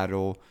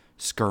 battle,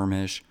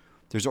 skirmish.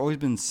 There's always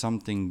been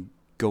something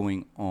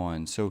going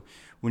on. So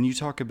when you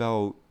talk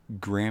about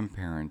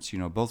grandparents,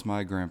 both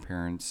my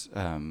grandparents,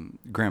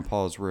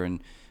 grandpas were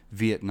in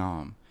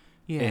Vietnam.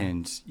 Yeah.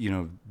 And,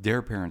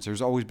 their parents,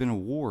 there's always been a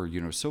war,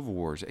 civil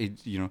wars,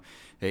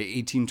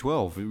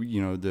 1812,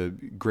 the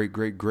great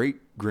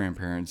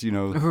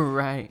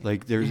Right.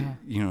 like there's,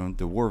 Yeah.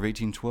 the War of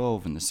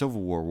 1812 and the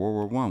Civil War,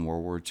 World War I,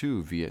 World War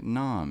II,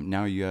 Vietnam.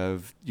 Now you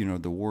have,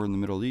 the war in the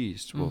Middle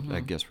East. Well, I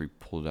guess we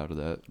pulled out of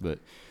that, but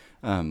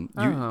I don't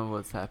know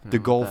what's happening. the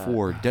with Gulf that.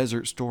 War,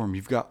 Desert Storm.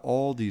 You've got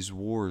all these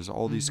wars,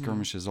 all these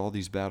skirmishes, all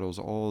these battles,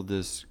 all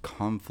this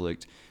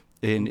conflict,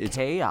 and it's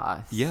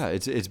chaos. yeah,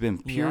 it's been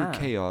pure Yeah.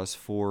 chaos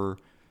for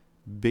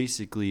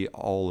basically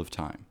all of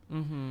time.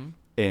 Mm-hmm.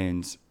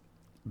 And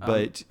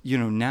but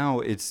now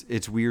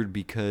it's weird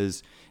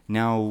because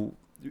now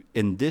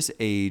in this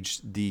age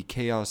the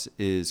chaos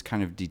is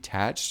kind of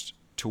detached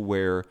to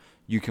where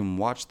you can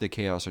watch the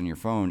chaos on your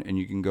phone and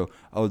you can go,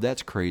 oh,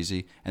 that's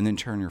crazy, and then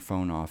turn your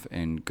phone off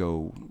and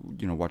go,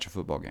 watch a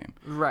football game,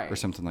 Right. or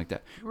something like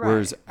that. Right.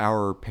 Whereas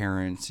our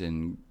parents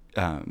and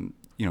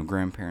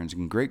grandparents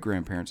and great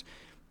grandparents,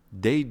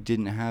 they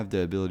didn't have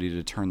the ability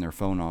to turn their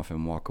phone off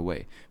and walk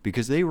away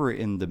because they were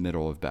in the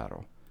middle of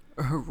battle.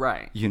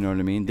 Right. You know what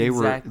I mean? They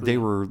Exactly.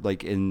 were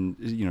like in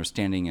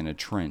standing in a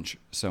trench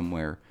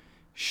somewhere,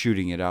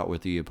 shooting it out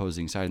with the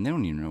opposing side, and they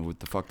don't even know what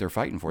the fuck they're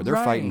fighting for. They're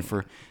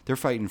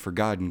fighting for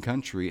God and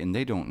country, and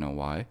they don't know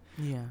why.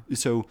 Yeah.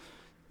 So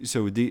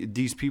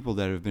these people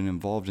that have been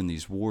involved in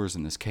these wars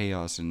and this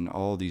chaos and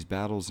all these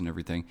battles and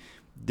everything,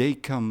 they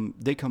come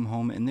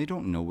home and they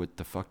don't know what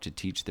the fuck to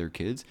teach their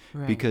kids,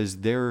 Right. because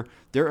their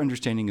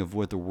understanding of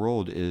what the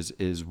world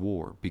is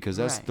war, because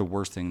that's Right. the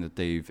worst thing that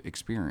they've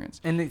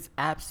experienced. And it's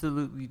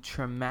absolutely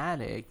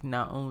traumatic.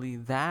 Not only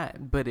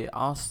that, but it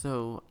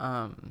also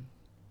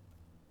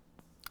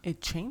it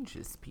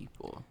changes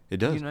people. It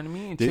does. You know what I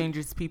mean? It They-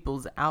 changes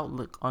people's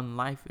outlook on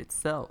life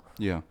itself.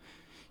 Yeah.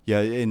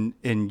 Yeah,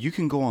 and you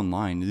can go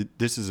online.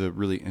 This is a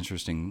really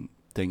interesting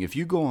thing. If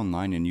you go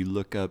online and you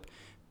look up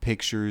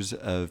pictures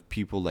of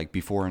people like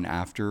before and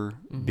after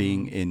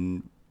being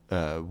in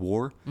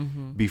war,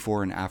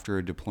 before and after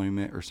a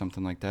deployment or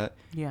something like that,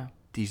 Yeah.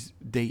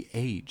 they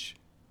age.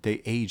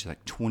 They age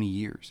like 20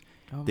 years.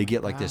 Oh They my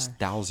get like this gosh.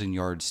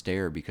 1,000-yard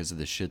stare because of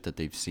the shit that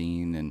they've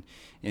seen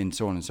and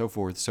so on and so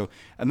forth. So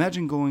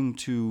imagine going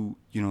to,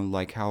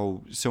 like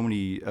how so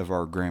many of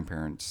our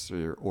grandparents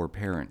or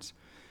parents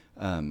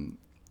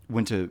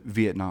went to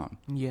Vietnam.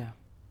 Yeah.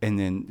 And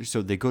then,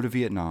 so they go to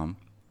Vietnam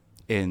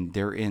and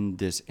they're in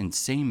this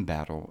insane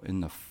battle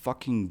in the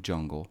fucking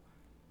jungle,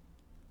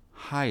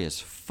 high as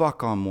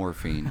fuck on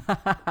morphine.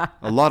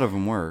 A lot of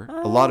them were.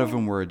 A lot of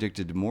them were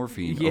addicted to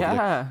morphine over Yeah.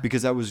 there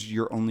because that was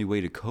your only way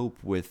to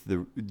cope with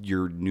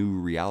your new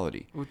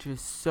reality. Which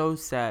is so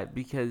sad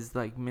because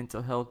like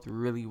mental health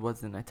really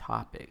wasn't a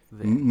topic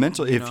there.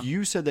 Mental. you If know?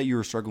 you said that you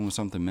were struggling with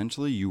something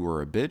mentally, you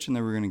were a bitch and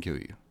they were going to kill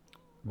you.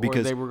 Or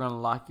they were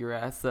gonna lock your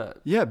ass up.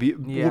 Yeah,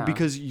 Yeah. Well,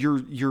 because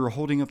you're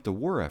holding up the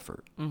war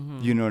effort. Mm-hmm.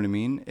 You know what I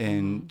mean?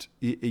 And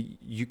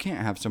you can't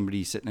have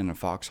somebody sitting in a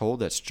foxhole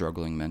that's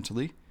struggling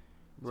mentally.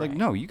 It's like, Right.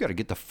 no, you got to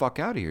get the fuck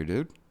out of here,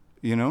 dude.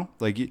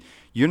 Like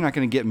you're not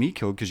going to get me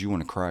killed because you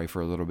want to cry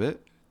for a little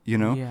bit.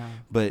 Yeah.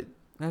 But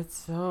That's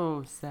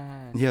so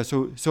sad. yeah,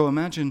 so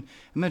imagine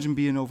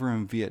being over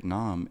in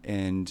Vietnam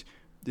and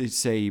they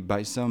say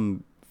by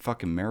some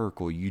fucking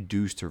miracle you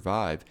do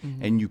survive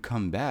and you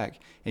come back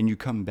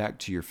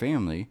to your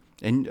family,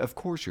 and of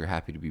course you're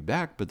happy to be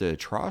back, but the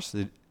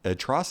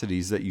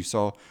atrocities that you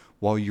saw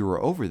while you were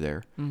over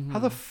there, how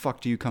the fuck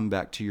do you come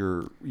back to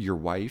your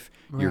wife,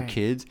 your Right.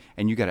 kids,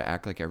 and you got to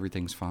act like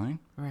everything's fine?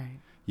 Right.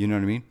 You know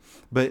what I mean?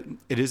 But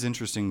it is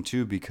interesting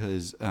too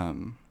because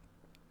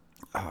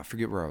I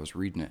forget where I was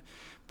reading it,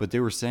 but they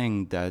were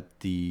saying that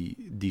the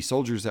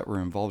soldiers that were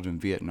involved in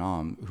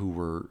Vietnam who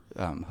were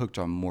hooked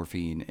on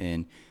morphine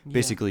and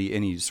basically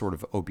any sort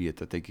of opiate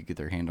that they could get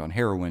their hand on,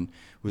 heroin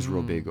was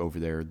real big over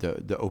there.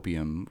 The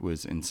opium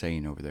was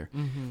insane over there.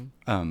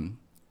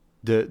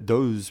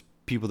 Those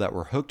people that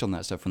were hooked on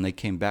that stuff, when they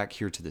came back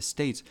here to the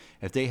States,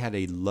 if they had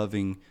a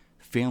loving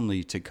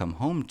family to come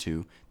home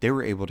to, they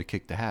were able to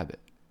kick the habit.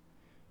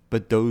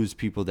 But those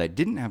people that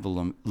didn't have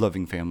a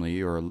loving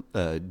family or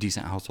a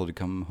decent household to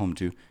come home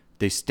to,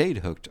 they stayed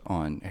hooked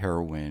on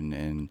heroin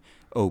and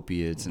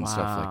opiates and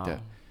stuff like that.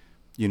 Wow.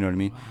 You know what I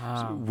mean?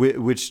 Wow. So,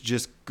 which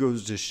just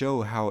goes to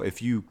show how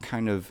if you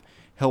kind of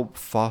help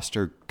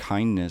foster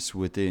kindness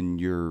within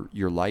your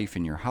life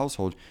and your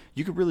household,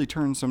 you could really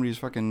turn somebody's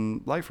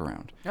fucking life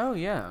around. Oh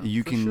yeah.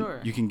 You for can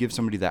sure. you can give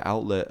somebody the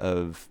outlet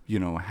of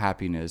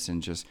happiness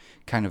and just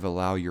kind of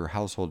allow your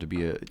household to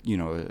be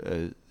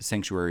a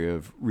sanctuary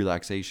of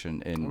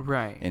relaxation and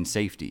Right. and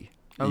safety.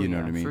 Oh, You know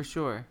yeah, what I mean? For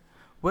sure.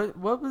 What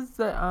was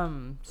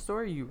the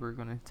story you were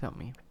gonna tell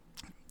me?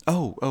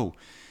 Oh,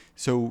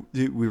 so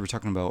we were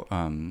talking about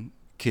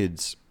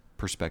kids'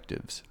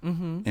 perspectives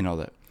and all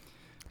that.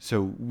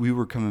 So we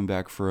were coming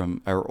back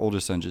from, our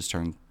oldest son just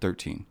turned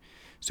 13.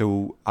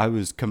 So I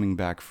was coming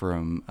back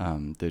from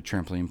the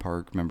trampoline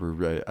park.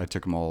 Remember, I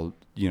took them all,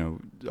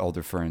 all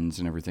their friends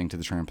and everything to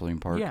the trampoline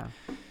park. Yeah.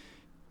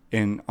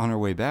 And on our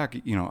way back,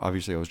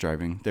 obviously I was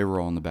driving. They were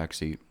all in the back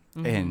seat.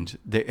 And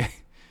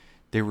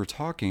they were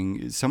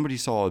talking. Somebody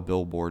saw a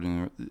billboard,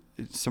 and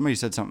somebody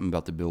said something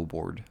about the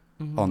billboard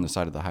on the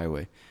side of the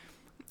highway.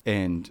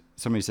 And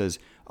somebody says,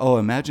 "Oh,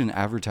 imagine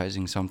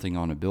advertising something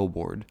on a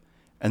billboard."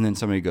 And then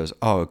somebody goes,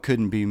 "Oh, it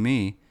couldn't be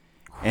me."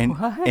 And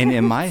What? and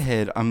in my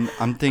head, I'm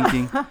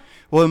thinking,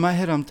 well, in my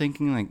head, I'm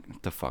thinking like,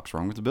 what the fuck's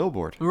wrong with the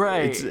billboard?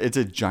 Right. It's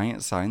a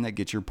giant sign that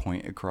gets your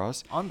point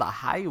across. On the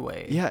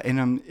highway. Yeah, and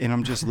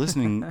I'm just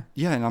listening.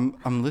 Yeah, and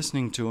I'm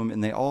listening to them,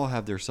 and they all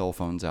have their cell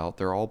phones out.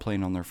 They're all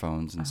playing on their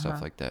phones and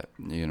stuff like that,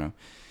 you know.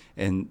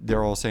 And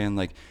they're all saying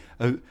like,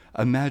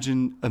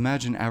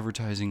 imagine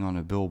advertising on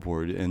a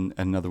billboard. And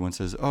another one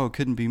says, "Oh, it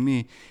couldn't be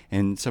me."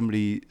 And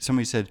somebody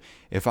said,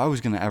 if I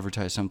was going to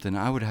advertise something,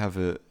 I would have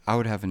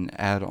an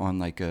ad on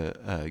like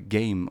a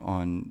game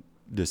on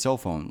the cell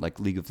phone, like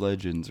League of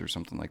Legends or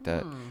something like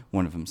that.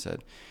 One of them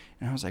said.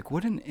 And I was like,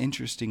 what an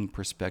interesting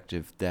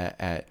perspective that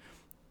at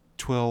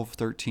 12,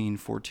 13,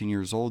 14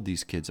 years old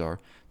these kids are,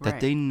 that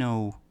Right. they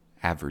know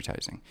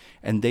advertising,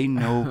 and they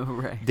know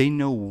Right. they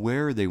know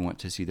where they want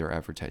to see their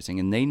advertising,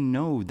 and they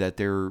know that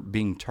they're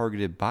being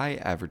targeted by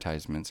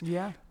advertisements.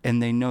 Yeah.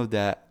 And they know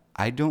that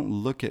I don't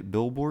look at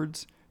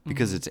billboards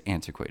because it's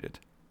antiquated.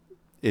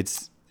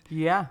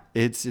 Yeah.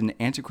 It's an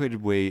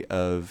antiquated way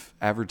of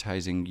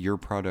advertising your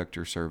product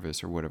or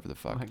service or whatever the Oh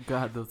fuck. my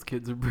God, those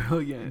kids are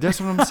brilliant.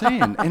 That's what I'm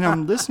saying. And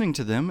I'm listening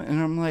to them,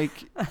 and I'm like,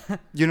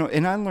 you know,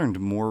 and I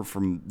learned more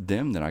from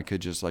them than I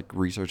could just like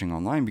researching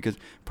online, because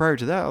prior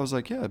to that, I was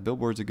like, yeah,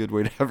 billboard's a good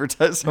way to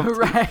advertise something.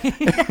 Right.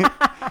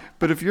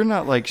 But if you're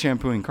not like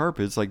shampooing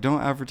carpets, like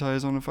don't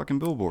advertise on a fucking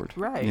billboard.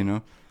 Right. You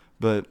know?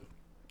 But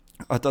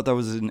I thought that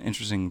was an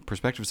interesting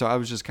perspective. So I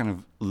was just kind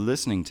of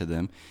listening to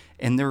them,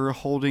 and they're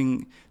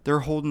holding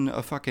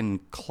a fucking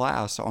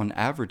class on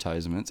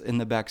advertisements in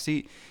the back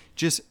seat,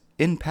 just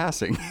in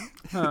passing.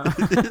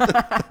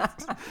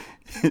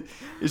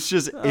 It's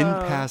just in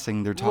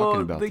passing. They're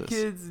talking about the this.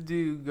 kids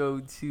do go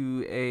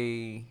to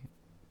a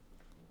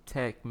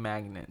tech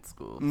magnet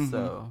school,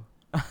 so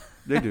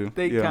They do.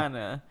 they yeah. kind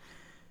of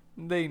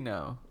they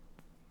know.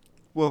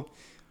 Well,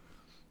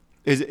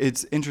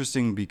 it's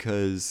interesting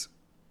because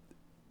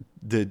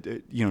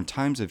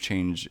times have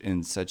changed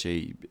in such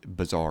a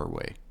bizarre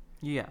way.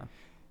 Yeah.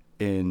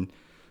 And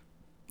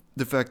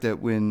the fact that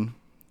when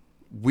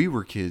we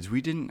were kids,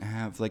 we didn't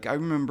have, like, I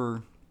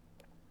remember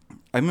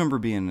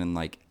being in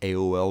like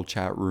AOL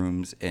chat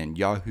rooms and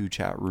Yahoo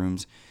chat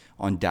rooms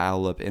on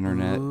dial-up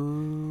internet.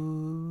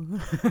 Ooh.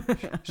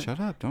 Shut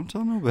up, don't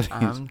tell nobody.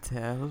 I'm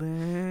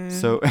telling.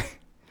 So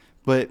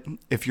but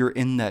if you're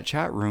in that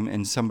chat room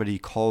and somebody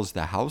calls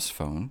the house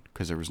phone,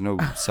 because there was no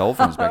cell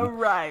phones back then,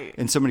 right.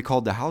 and somebody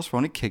called the house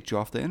phone, it kicked you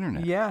off the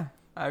internet. Yeah,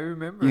 I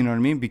remember. You know what I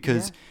mean?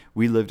 Because Yeah.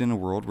 we lived in a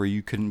world where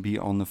you couldn't be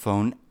on the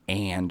phone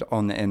and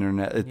on the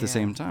internet at the Yeah.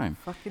 same time.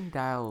 Fucking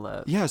dial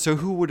up. Yeah, so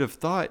who would have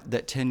thought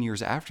that 10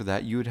 years after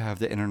that, you would have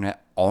the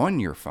internet on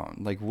your phone?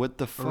 Like, what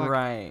the fuck?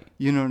 Right.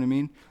 You know what I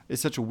mean?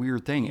 It's such a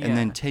weird thing. And Yeah.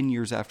 then 10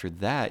 years after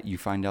that, you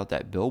find out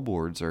that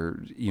billboards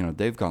are,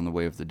 they've gone the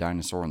way of the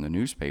dinosaur in the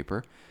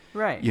newspaper.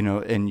 Right.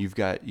 And you've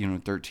got,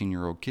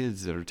 13-year-old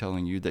kids that are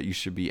telling you that you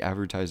should be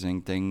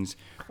advertising things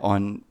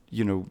on,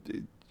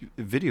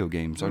 video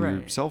games on your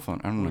Right. cell phone.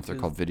 I don't know if Which they're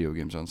is- called video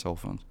games on cell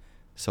phones.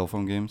 Cell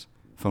phone games?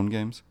 Phone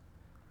games?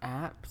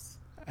 Apps.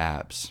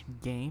 Apps.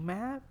 Game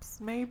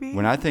apps, maybe.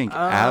 When I think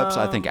apps,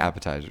 I think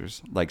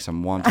appetizers. Like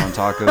some wonton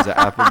tacos at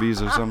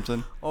Applebee's or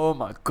something. Oh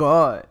my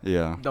God.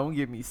 Yeah. Don't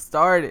get me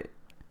started.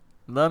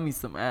 Love me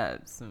some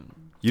apps. Some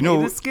You know-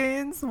 gator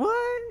skins.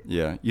 What?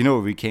 Yeah. You know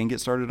what we can get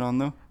started on,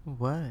 though?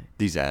 What?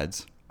 These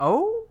ads.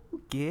 Oh,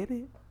 get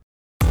it.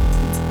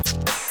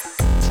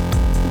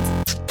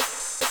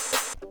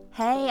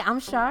 Hey, I'm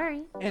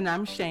Shari, And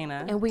I'm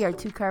Shayna, and we are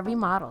two curvy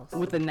models.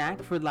 with a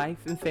knack for life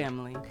and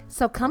family,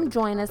 So come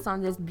join us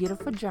on this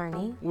beautiful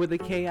journey. where the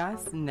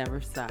chaos never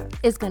stops.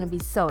 It's going to be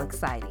so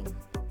exciting.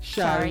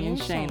 Shari and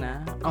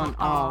Shayna on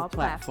all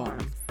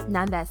platforms.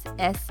 Now that's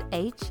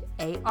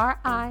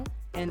SHARI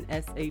And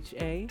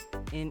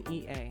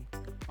SHANEA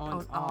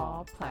on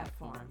all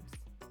platforms.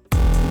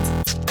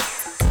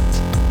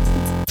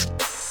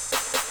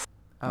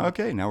 Oh.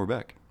 Okay, now we're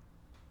back.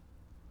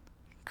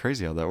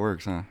 Crazy how that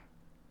works, huh?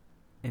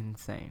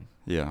 Insane.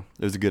 Yeah.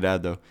 It was a good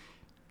ad, though.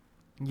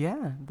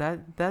 Yeah,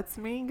 that's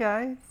me,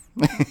 guys.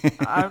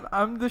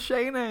 I'm the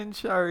Shayna and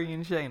Shari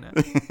and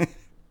Shayna.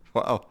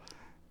 Wow.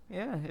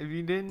 Yeah, if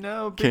you didn't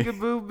know, Can't-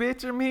 peekaboo,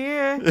 bitch, I'm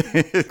here.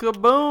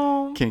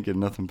 Kaboom. Can't get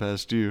nothing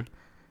past you.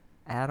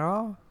 At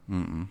all?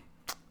 Mm-mm.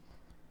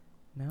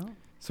 No.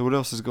 So what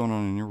else is going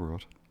on in your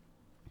world?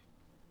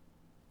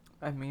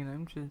 I mean,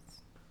 I'm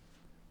just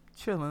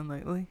chilling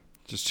lately.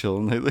 Just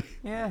chilling lately?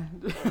 Yeah.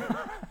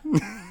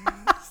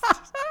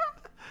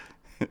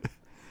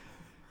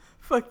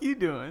 Fuck you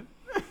doing?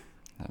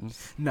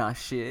 Nah,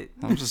 shit.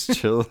 I'm just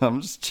chilling.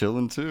 I'm just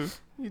chilling too.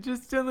 You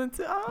just chilling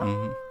too?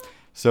 Oh.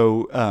 Mhm.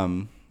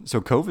 So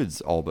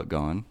COVID's all but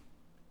gone,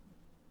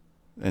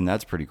 and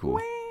that's pretty cool.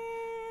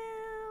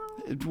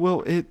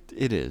 Well.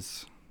 It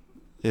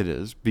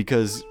is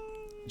because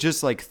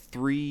just like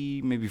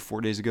 3, maybe 4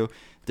 days ago,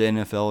 the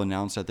NFL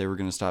announced that they were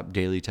going to stop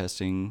daily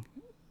testing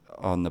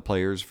on the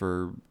players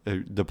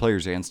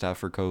and staff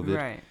for COVID.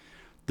 Right.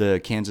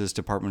 The Kansas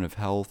Department of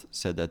Health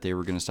said that they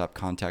were going to stop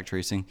contact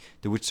tracing.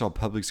 The Wichita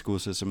Public School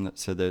System that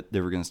said that they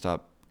were going to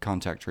stop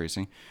contact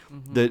tracing.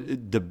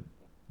 Mm-hmm. The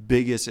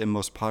biggest and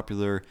most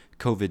popular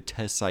COVID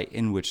test site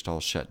in Wichita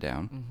shut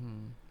down.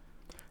 Mm-hmm.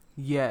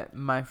 Yet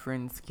my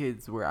friends'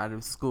 kids were out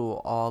of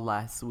school all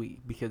last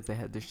week because they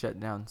had to shut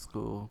down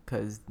school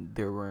because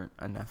there weren't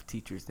enough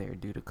teachers there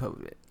due to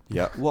COVID.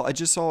 Yeah. Well, I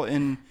just saw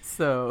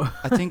So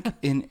I think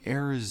in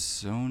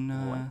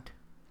Arizona. What?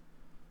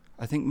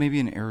 I think maybe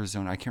in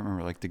Arizona. I can't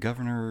remember. Like the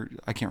governor.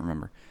 I can't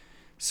remember.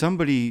 Some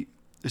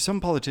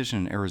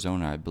politician in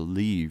Arizona, I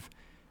believe,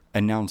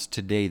 announced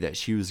today that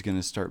she was going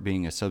to start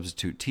being a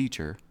substitute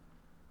teacher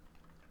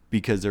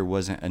because there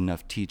wasn't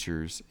enough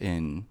teachers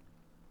in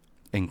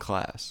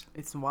class.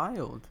 It's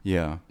wild.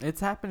 Yeah.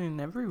 It's happening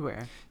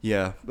everywhere.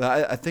 Yeah,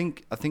 but I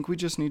think we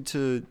just need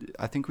to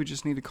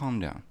calm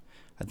down.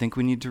 I think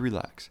we need to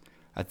relax.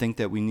 I think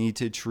that we need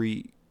to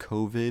treat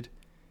COVID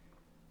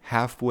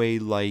halfway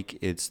like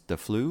it's the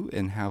flu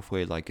and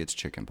halfway like it's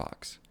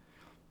chickenpox.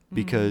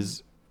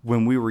 Because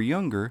when we were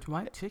younger,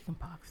 Why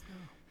chickenpox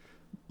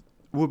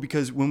though? well,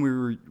 because when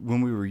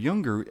we were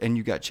younger and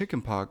you got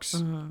chickenpox,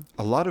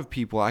 a lot of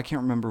people, I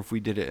can't remember if we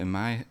did it in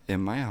my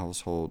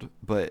household,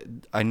 but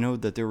I know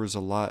that there was a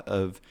lot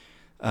of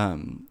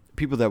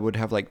people that would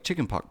have like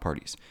chickenpox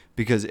parties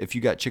because if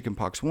you got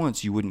chickenpox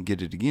once, you wouldn't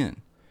get it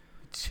again.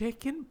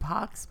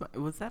 Chickenpox?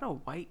 Was that a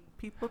white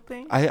people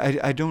thing?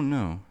 I don't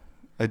know.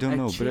 I don't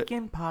know.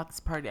 Chickenpox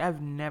party? I've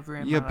never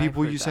in my Yeah, life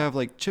people heard used that. to have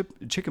like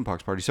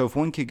chickenpox parties. So if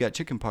one kid got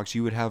chickenpox,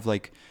 you would have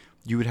like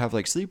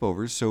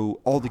sleepovers.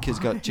 So all the kids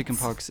got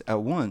chickenpox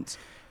at once,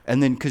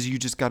 and then because you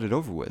just got it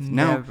over with.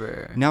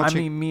 Never. Now, I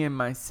mean, me and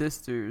my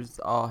sisters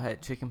all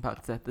had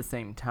chickenpox at the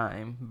same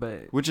time,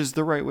 but which is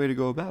the right way to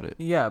go about it.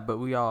 yeah, but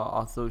we all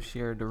also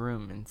shared a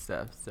room and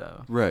stuff.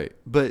 So Right,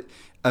 but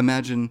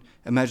imagine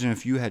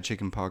if you had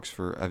chickenpox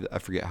for I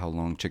forget how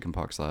long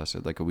chickenpox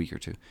lasted, like a week or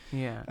two.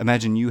 yeah,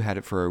 Imagine you had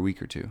it for a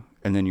week or two,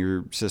 and then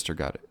your sister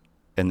got it,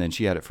 and then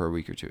she had it for a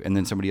week or two, and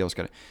then somebody else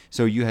got it.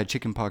 So you had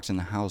chickenpox in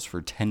the house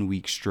for 10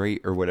 weeks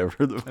straight, or whatever.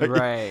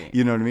 right.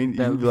 You know what I mean?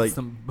 That You'd be was like,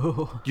 some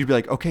bull. you'd be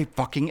like, okay,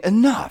 fucking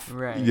enough.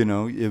 Right. You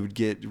know, it would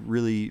get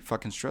really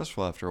fucking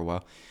stressful after a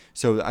while.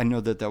 So I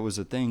know that was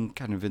a thing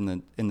kind of in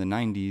the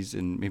 90s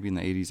and maybe in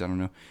the 80s, I don't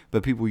know.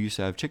 But people used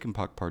to have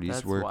chickenpox parties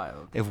That's where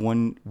wild. if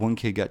one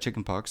kid got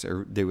chickenpox,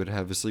 or they would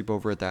have a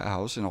sleepover at that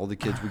house and all the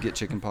kids would get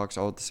chickenpox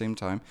all at the same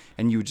time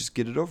and you would just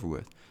get it over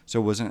with. So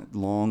it wasn't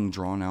long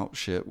drawn out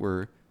shit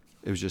where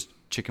it was just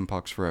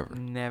chickenpox forever.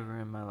 Never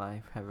in my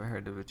life have I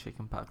heard of a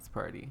chickenpox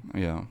party.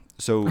 Yeah.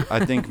 So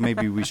I think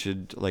maybe we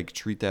should like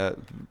treat that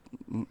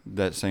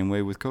same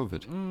way with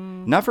COVID.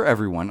 Not for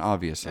everyone,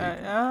 obviously.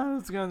 I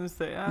was gonna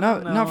say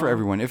Not for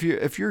everyone. If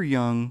you're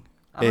young,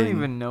 I don't and-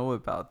 even know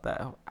about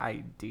that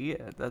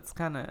idea. That's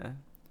kind of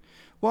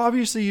well,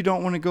 obviously you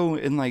don't want to go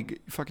and like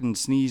fucking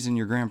sneeze in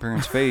your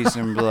grandparents' face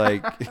and be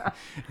like,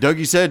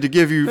 Dougie said to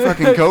give you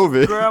fucking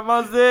COVID.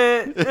 Grandma's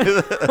it.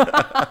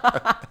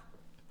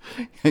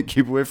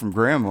 Keep away from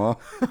grandma.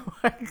 Oh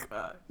my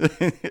god.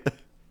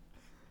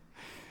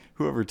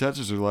 Whoever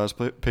touches her last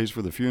pays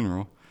for the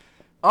funeral.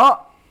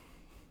 Oh.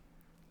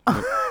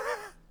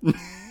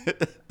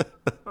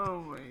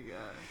 Oh my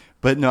god.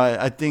 But no,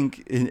 I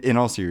think in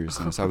all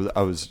seriousness, I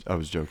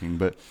was joking,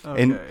 but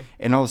Okay.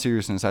 in all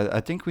seriousness,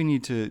 I think we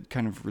need to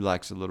kind of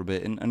relax a little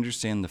bit and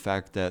understand the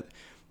fact that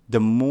the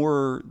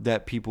more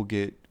that people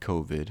get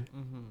COVID,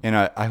 and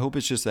I hope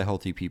it's just the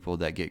healthy people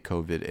that get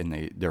COVID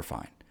and they're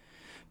fine,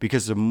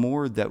 because the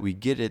more that we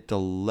get it, the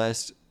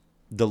less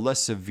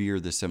severe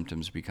the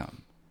symptoms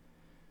become,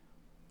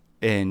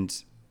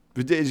 and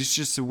it's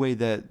just the way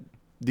that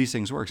these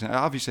things work. And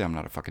obviously I'm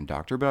not a fucking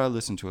doctor, but I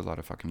listen to a lot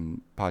of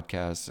fucking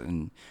podcasts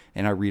and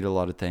I read a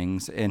lot of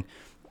things. And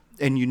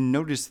you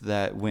notice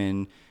that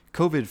when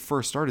COVID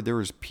first started, there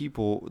was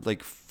people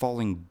like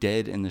falling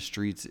dead in the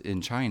streets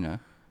in China.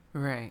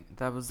 Right.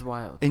 That was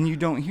wild. And you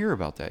don't hear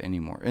about that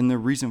anymore. And the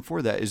reason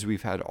for that is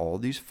we've had all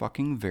these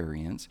fucking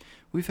variants.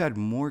 We've had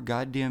more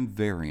goddamn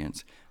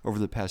variants over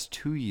the past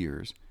 2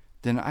 years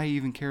than I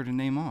even care to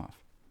name off.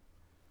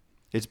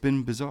 It's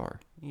been bizarre.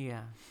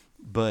 Yeah.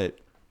 But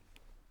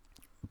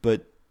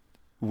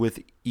with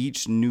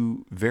each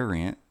new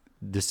variant,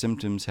 the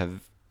symptoms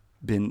have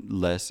been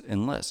less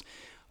and less.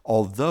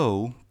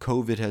 Although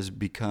COVID has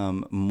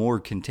become more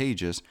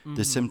contagious,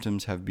 the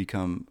symptoms have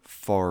become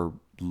far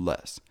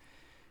less.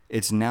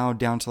 It's now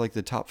down to like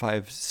the top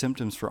 5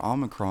 symptoms for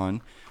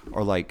Omicron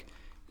are like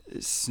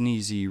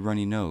sneezy,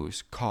 runny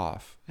nose,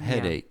 cough,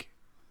 headache.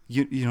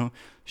 You know,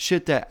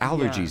 shit that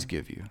allergies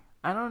give you.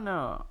 I don't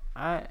know.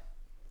 I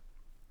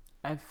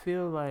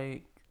feel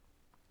like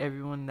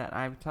everyone that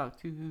I've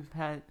talked to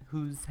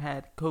who's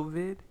had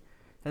COVID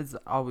has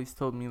always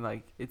told me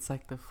like it's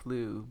like the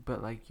flu,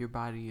 but like your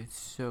body is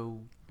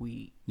so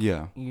weak.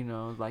 Yeah. You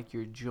know, like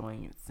your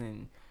joints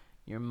and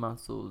your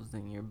muscles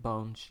and your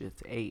bones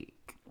just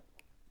ache.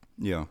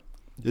 Yeah.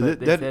 But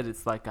they said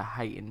it's like a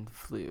heightened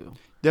flu.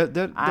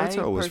 That's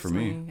how it was for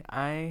me.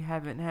 I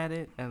haven't had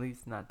it, at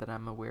least not that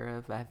I'm aware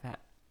of.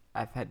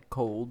 I've had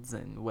colds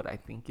and what I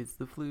think is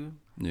the flu.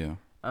 Yeah.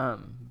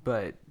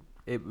 But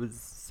it was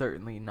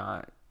certainly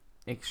not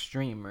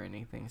extreme or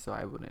anything, so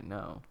I wouldn't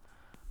know.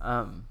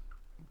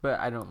 But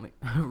I don't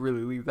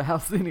really leave the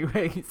house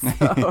anyway, so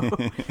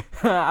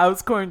I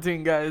was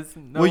quarantined, guys.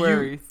 No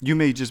worries. You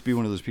may just be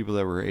one of those people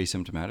that were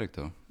asymptomatic,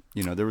 though.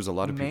 You know, there was a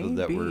lot of people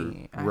that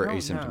were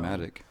asymptomatic.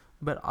 Know.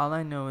 But all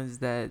I know is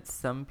that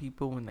some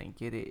people, when they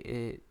get it,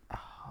 it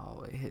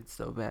hits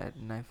so bad,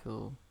 and I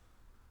feel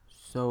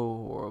so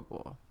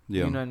horrible.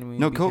 Yeah. You know what I mean?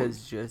 No,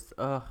 because just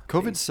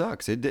COVID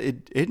sucks.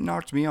 It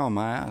knocked me on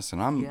my ass,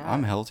 and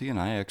I'm healthy and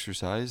I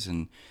exercise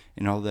and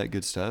all that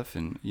good stuff,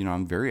 and you know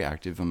I'm very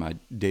active in my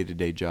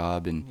day-to-day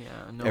job and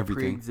no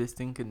everything.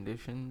 Pre-existing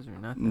conditions or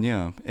nothing.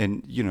 Yeah,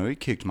 and you know it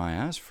kicked my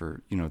ass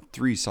for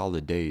 3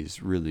 solid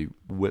days. Really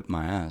whipped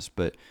my ass,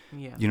 but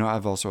you know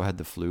I've also had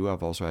the flu.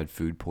 I've also had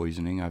food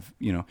poisoning.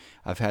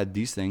 I've had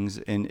these things,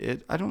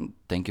 and I don't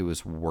think it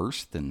was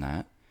worse than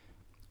that.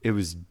 It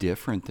was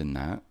different than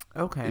that.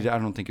 Okay. I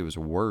don't think it was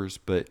worse,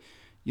 but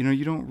you know,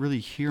 you don't really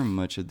hear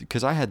much of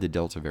because I had the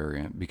Delta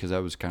variant because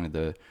that was kind of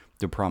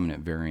the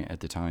prominent variant at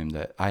the time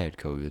that I had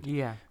COVID.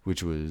 Yeah.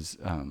 Which was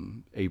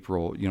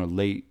April,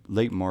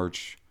 late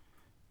March,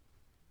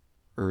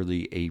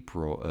 early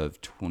April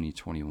of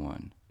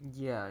 2021.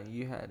 Yeah,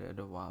 you had it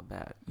a while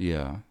back.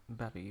 Yeah.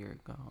 About a year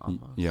ago,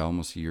 almost. Yeah,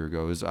 almost a year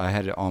ago. I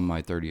had it on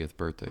my 30th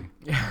birthday.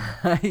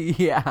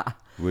 Yeah.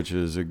 Which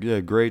is a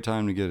great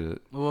time to get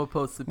it. We'll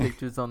post the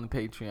pictures on the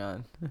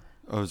Patreon.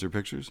 Oh, is there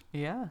pictures?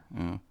 Yeah.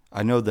 Yeah.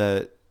 I know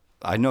that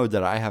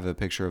I have a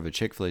picture of a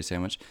Chick-fil-A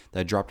sandwich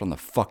that dropped on the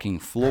fucking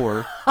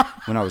floor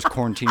when I was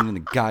quarantined in the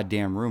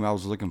goddamn room. I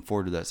was looking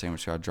forward to that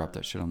sandwich, so I dropped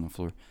that shit on the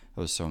floor.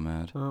 I was so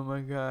mad. Oh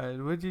my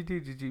God. What did you do?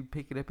 Did you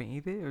pick it up and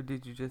eat it, or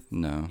did you just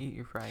eat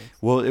your fries?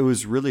 Well, it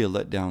was really a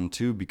letdown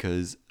too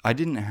because I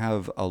didn't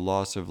have a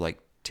loss of like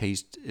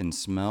taste and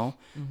smell,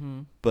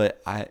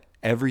 but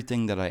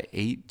everything that I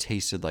ate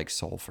tasted like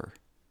sulfur.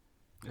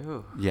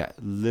 Ooh. Yeah,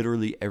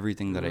 literally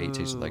everything that I ate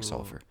tasted like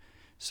sulfur.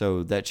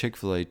 So that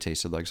Chick-fil-A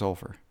tasted like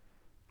sulfur.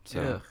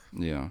 So,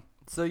 yeah.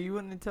 So you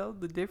wouldn't tell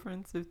the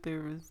difference if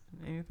there was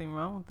anything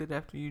wrong with it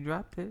after you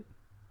dropped it?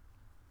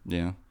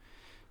 Yeah.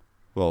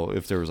 Well,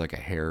 if there was like a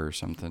hair or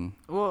something.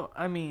 Well,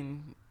 I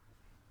mean,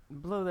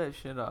 blow that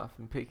shit off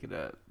and pick it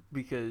up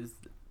because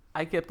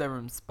I kept that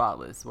room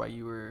spotless while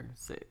you were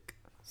sick.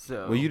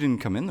 So. Well, you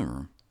didn't come in the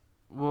room.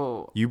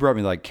 Well, you brought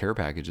me like care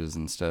packages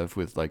and stuff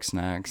with like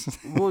snacks.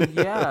 Well,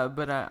 yeah,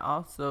 but I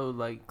also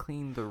like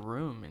cleaned the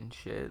room and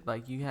shit.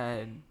 Like you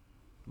had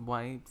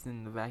wipes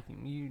in the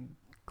vacuum. You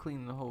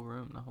cleaned the whole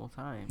room the whole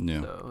time.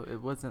 Yeah. So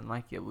it wasn't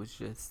like it was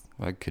just.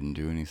 I couldn't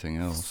do anything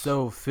else.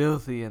 So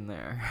filthy in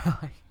there.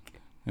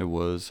 It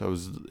was.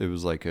 It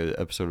was like an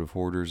episode of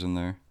Hoarders in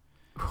there.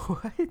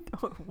 What?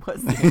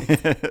 Was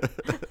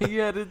it? You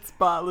had it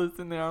spotless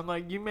in there. I'm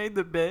like, you made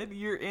the bed?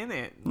 You're in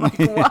it. Like,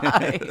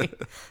 why?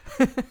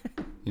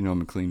 You know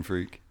I'm a clean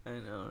freak. I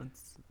know.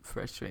 It's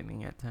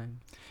frustrating at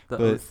times. The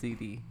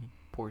OCD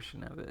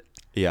portion of it.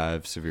 Yeah, I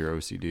have severe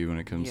OCD when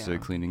it comes to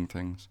cleaning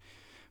things.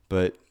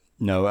 But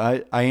no,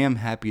 I am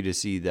happy to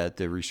see that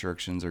the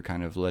restrictions are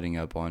kind of letting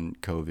up on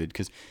COVID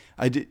because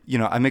I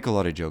make a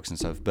lot of jokes and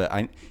stuff, but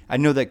I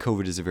know that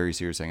COVID is a very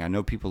serious thing. I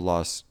know people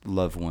lost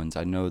loved ones.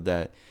 I know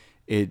that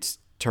it's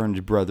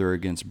turned brother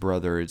against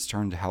brother. It's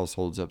turned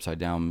households upside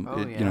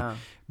down.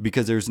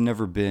 Because there's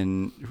never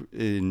been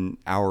in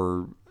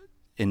our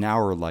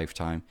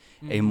lifetime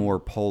a more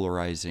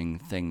polarizing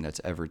thing that's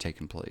ever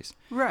taken place.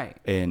 Right.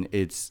 And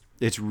it's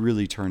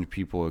really turned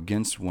people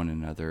against one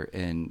another,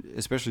 and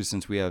especially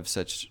since we have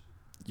such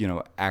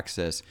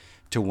access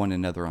to one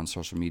another on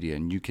social media,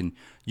 and you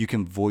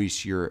can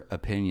voice your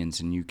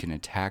opinions and you can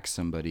attack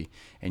somebody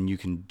and you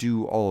can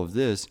do all of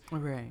this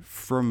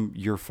from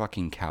your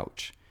fucking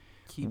couch.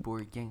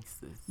 Keyboard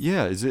gangsters.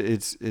 Yeah,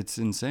 it's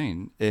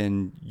insane,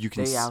 and you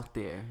can. They out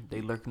there, they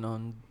lurking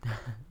on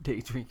day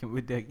drinking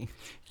with Dougie.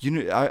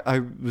 I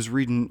was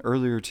reading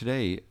earlier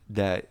today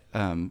that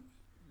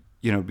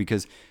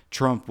because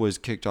Trump was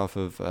kicked off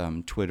of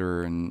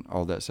Twitter and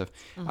all that stuff.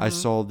 I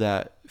saw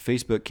that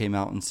Facebook came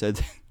out and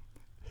said.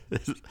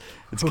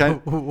 It's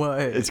kind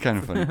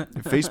of funny.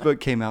 Facebook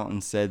came out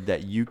and said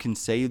that you can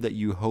say that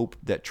you hope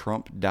that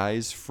Trump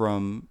dies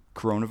from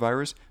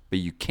coronavirus, but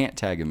you can't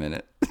tag him in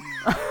it.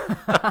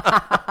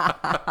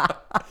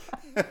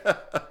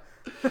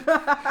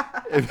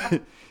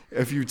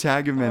 If you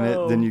tag him in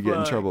it, then you get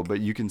in trouble. But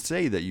you can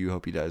say that you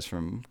hope he dies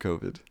from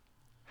COVID.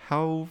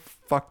 How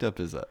fucked up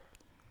is that?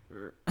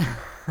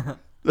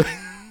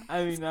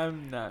 I mean,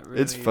 I'm not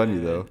really. It's funny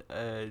though.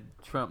 A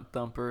Trump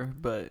thumper,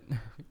 but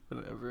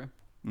whatever.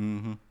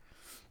 Mm-hmm.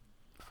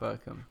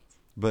 Fuck him.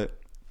 But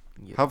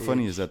how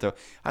funny is that though?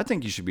 I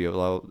think you should be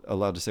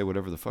allowed to say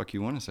whatever the fuck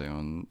you want to say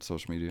on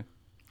social media.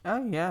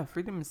 Oh yeah,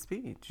 freedom of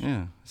speech.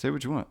 Yeah, say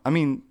what you want. I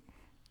mean,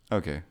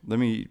 okay, let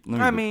me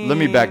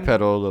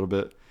backpedal a little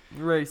bit.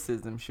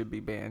 Racism should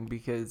be banned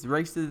because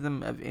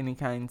racism of any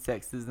kind,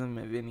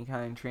 sexism of any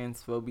kind,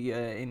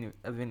 transphobia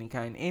of any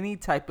kind, any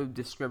type of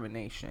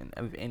discrimination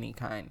of any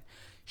kind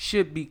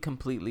should be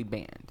completely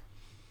banned.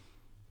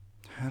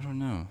 I don't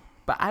know.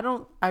 But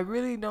I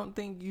really don't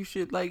think you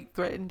should like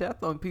threaten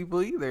death on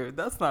people either.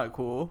 That's not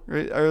cool.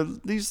 Right? Or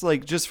at least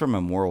like just from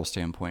a moral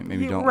standpoint,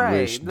 maybe don't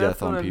right. wish That's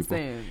death on what people.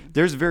 I'm saying.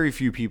 There's very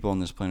few people on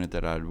this planet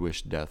that I'd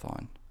wish death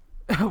on.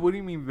 What do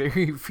you mean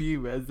very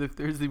few? As if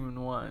there's even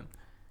one.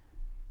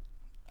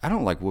 I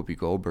don't like Whoopi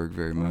Goldberg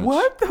very much.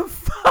 What the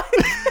fuck?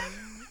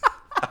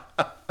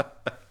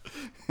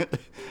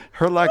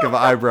 Her lack of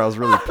eyebrows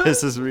really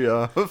pisses me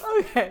off.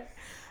 Okay.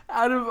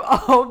 Out of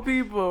all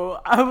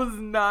people, I was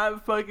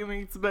not fucking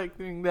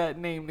expecting that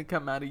name to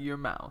come out of your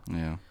mouth.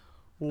 Yeah.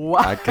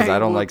 Why? Because I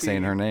don't like Whoopi?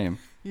 saying her name.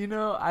 You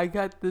know, I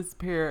got this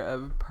pair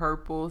of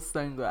purple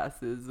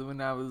sunglasses when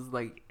I was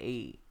like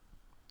 8.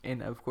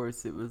 And of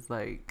course, it was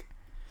like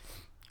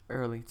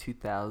early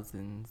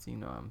 2000s. You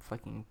know, I'm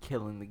fucking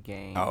killing the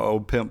game. Oh,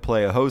 pimp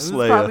play a host It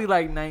was Leia. probably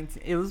like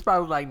 19. It was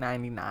probably like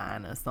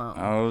 99 or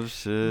something. Oh,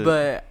 shit.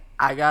 But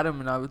I got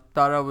them and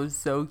thought I was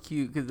so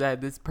cute because I had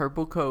this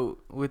purple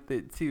coat with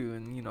it too.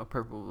 And, you know,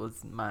 purple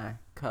was my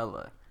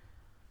color.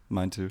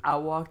 Mine too. I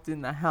walked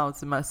in the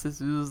house and my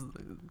sister was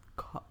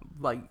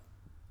like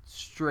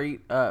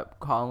straight up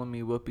calling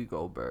me Whoopi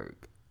Goldberg.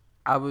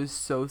 I was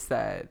so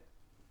sad.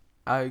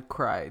 I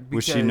cried.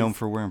 Was she known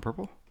for wearing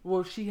purple?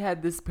 Well, she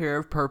had this pair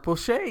of purple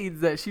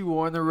shades that she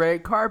wore on the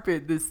red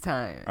carpet this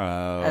time.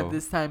 Oh. At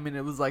this time, and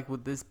it was like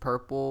with this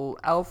purple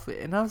outfit.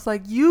 And I was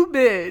like, you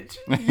bitch,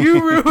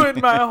 you ruined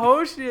my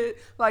whole shit.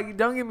 Like,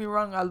 don't get me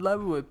wrong, I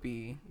love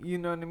Whoopi. You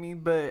know what I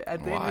mean? But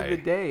at the end of the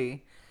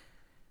day,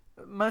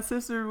 my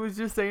sister was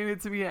just saying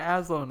it to be an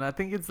asshole. And I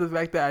think it's the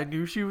fact that I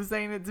knew she was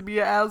saying it to be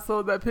an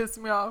asshole that pissed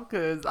me off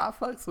because I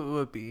fucks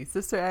with Whoopi.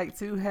 Sister Act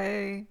 2,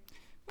 hey.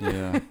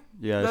 Yeah.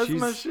 Yeah. That's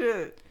my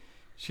shit.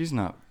 She's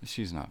not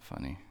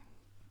funny.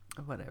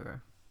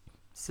 Whatever.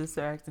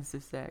 Sister Act and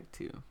Sister Act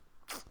 2.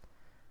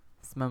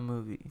 It's my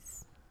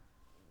movies.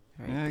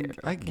 Right Yeah, there,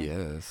 I okay?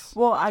 guess.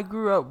 Well, I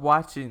grew up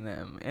watching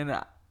them,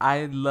 and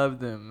I loved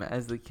them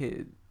as a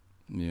kid.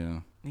 Yeah.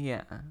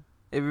 Yeah.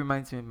 It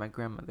reminds me of my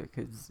grandmother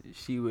because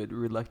she would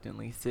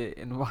reluctantly sit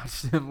and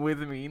watch them with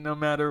me no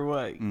matter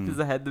what. Because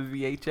I had the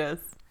VHS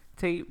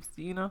tapes,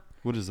 you know?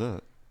 What is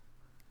that?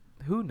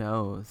 Who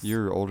knows?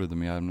 You're older than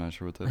me. I'm not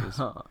sure what that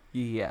is.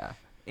 Yeah.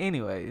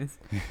 Anyways.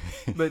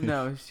 But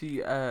no,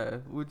 she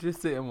would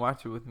just sit and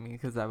watch it with me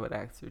because I would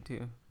ask her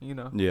to, you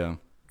know? Yeah.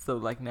 So,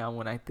 like, now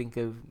when I think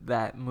of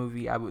that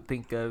movie, I would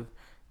think of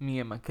me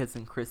and my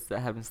cousin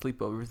Krista having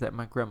sleepovers at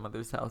my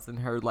grandmother's house and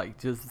her, like,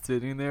 just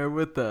sitting there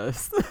with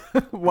us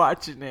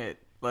watching it.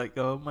 Like,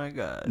 oh, my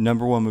God.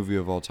 Number one movie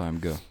of all time.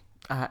 Go.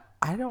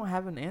 I don't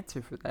have an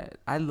answer for that.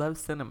 I love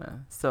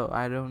cinema, so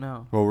I don't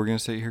know. Well, we're going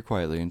to sit here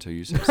quietly until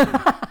you say so.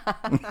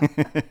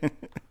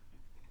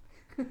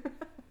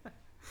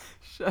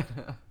 Shut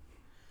up.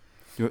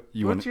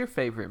 What's your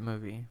favorite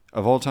movie?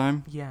 Of all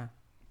time? Yeah.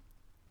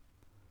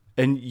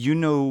 And you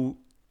know,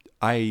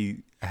 I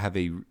have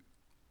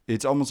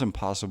it's almost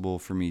impossible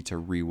for me to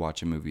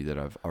rewatch a movie that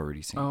I've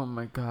already seen. Oh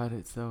my God,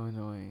 it's so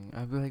annoying.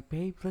 I'd be like,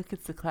 babe, look,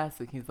 it's a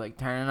classic. He's like,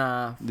 turn it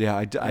off.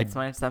 Yeah, Let's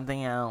watch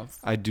something else.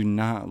 I do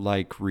not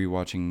like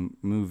rewatching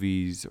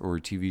movies or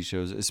TV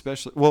shows,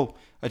 especially. Well,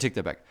 I take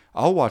that back.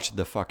 I'll watch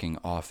The fucking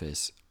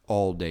Office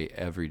all day,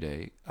 every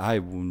day. I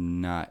will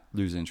not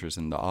lose interest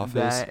in The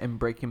Office. That and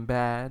Breaking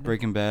Bad.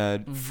 Breaking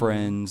Bad.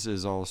 Friends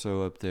is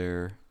also up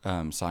there.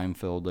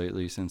 Seinfeld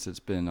lately since it's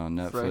been on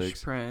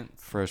Netflix.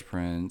 Fresh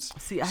Prince.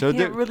 See, I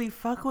can't really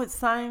fuck with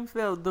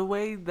Seinfeld the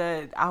way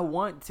that I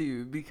want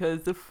to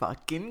because of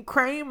fucking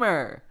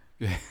Kramer.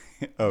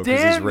 Oh,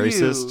 because he's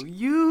racist?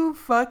 You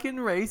fucking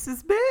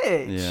racist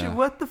bitch. Yeah.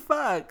 What the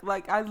fuck?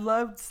 Like, I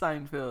loved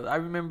Seinfeld. I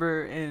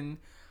remember in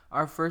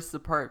our first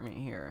apartment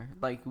here,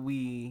 like,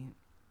 we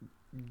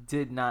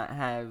did not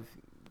have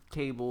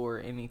cable or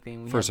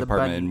anything. We first had the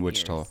apartment in bunny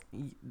Wichita.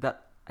 ears.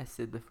 I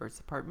said the first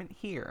apartment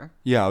here.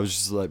 Yeah, I was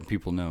just letting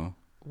people know.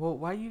 Well,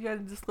 why you gotta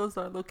disclose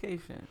our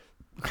location?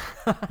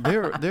 They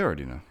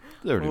already know.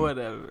 They already know.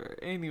 Whatever.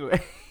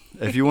 Anyway.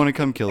 If you want to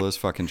come kill us,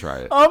 fucking try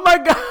it. Oh my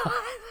God.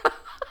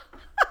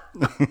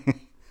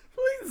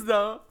 Please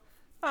don't.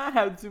 I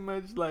have too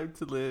much life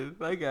to live.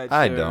 I got you.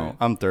 I don't.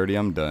 I'm 30.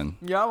 I'm done.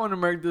 Y'all want to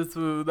make this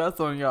food? That's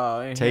on y'all.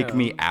 Ain't Take him.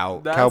 me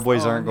out. That's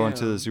Cowboys on aren't going him.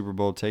 to the Super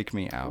Bowl. Take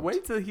me out.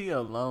 Wait till he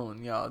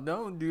alone, y'all.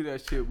 Don't do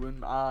that shit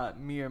when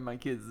me or my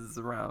kids is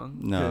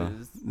around. No.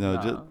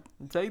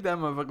 Take that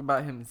motherfucker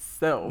by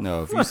himself.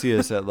 No, if you see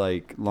us at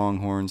like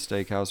Longhorn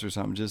Steakhouse or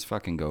something, just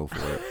fucking go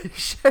for it.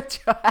 Shut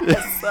your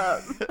ass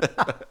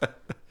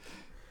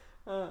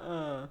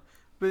up.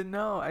 But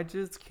no, I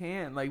just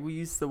can't. Like, we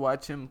used to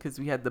watch him because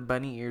we had the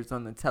bunny ears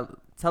on the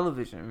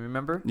television,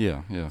 remember?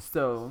 Yeah, yeah.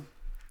 So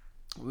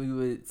we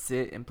would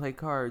sit and play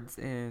cards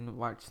and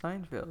watch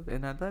Seinfeld,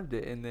 and I loved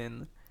it. And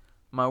then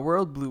my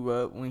world blew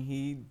up when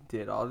he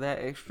did all that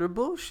extra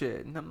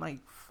bullshit. And I'm like,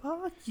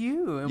 fuck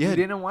you. And Yeah. we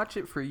didn't watch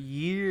it for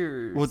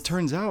years. Well, it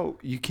turns out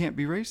you can't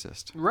be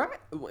racist. Right?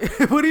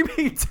 What do you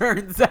mean,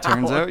 turns out?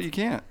 Turns out you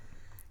can't.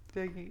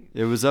 Jackie,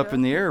 It was up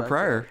in the air fuck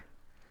prior. up.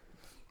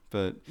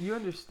 But You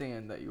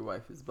understand that your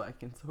wife is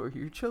black and so are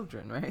your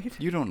children, right?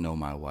 you don't know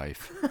my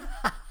wife.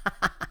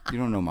 You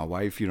don't know my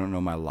wife. You don't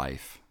know my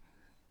life.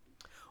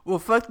 Well,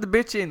 fuck the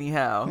bitch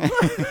anyhow.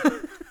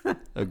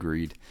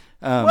 Agreed.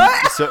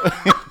 What? So,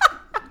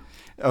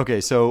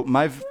 okay, so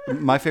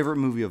my favorite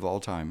movie of all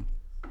time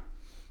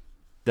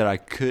that I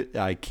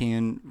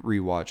can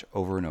rewatch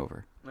over and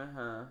over.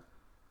 Uh-huh.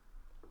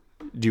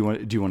 Do you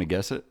want to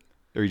guess it,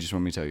 or you just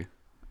want me to tell you?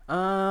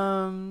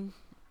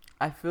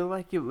 I feel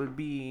like it would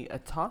be a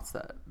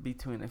toss-up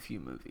between a few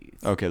movies.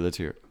 Okay, let's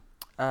hear it.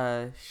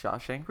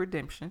 Shawshank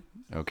Redemption.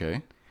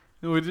 Okay.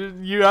 Which is,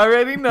 you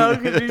already know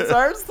because you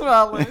start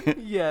smiling.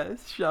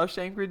 Yes,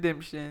 Shawshank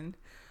Redemption.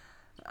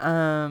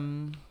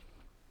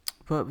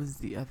 What was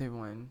the other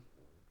one?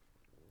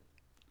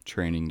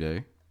 Training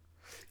Day.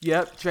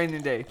 Yep,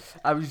 Training Day.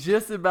 I was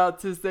just about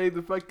to say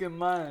the fucking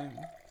line.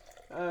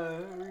 We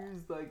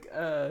was like,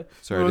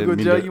 Sorry, I you didn't want to mean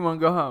go, Joe? to- You want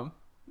to go home?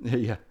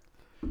 Yeah.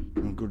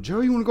 You want to go, Joe?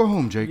 You want to go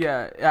home, Jake?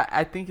 Yeah,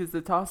 I think it's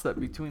a toss-up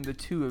between the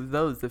two of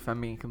those, if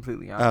I'm being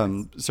completely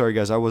honest. Sorry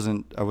guys, I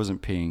wasn't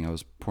peeing. I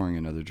was pouring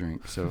another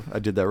drink, so I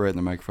did that right in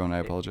the microphone. I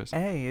apologize.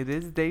 Hey, it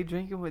is day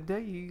drinking with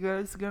day. You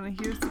guys are gonna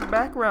hear some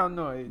background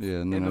noise. Yeah,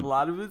 and and then a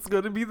lot of it's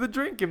gonna be the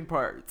drinking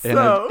part. And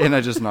So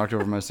I just knocked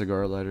over my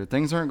cigar lighter.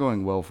 Things aren't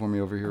going well for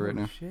me over here right Oh,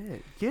 now.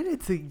 shit. Get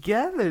it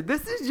together.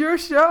 This is your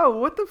show.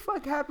 What the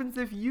fuck happens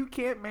if you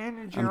can't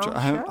manage your own show?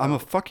 I'm a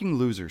fucking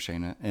loser,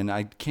 Shayna, and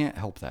I can't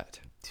help that.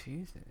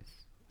 Jesus.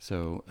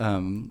 So,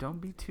 Don't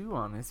be too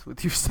honest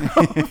with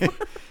yourself.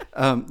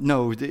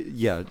 no,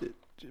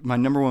 my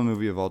number one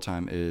movie of all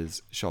time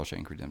is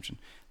Shawshank Redemption.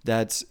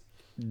 That's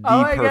the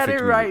I perfect got it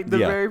movie. right. The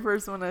Yeah. very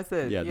first one I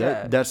said. Yeah,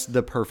 Yeah. that's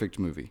the perfect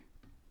movie.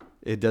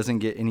 It doesn't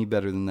get any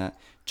better than that.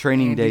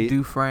 Training Andy Day.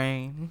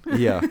 Dufresne.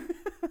 Yeah.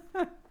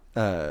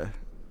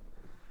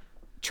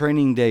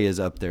 Training Day is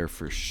up there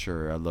for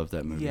sure. I love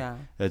that movie. Yeah.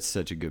 That's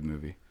such a good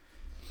movie.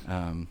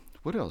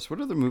 What else? What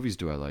other movies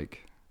do I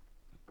like?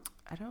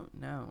 I don't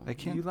know. I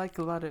can't- You like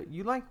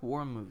you like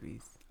war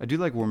movies. I do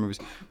like war movies.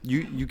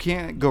 You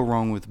can't go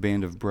wrong with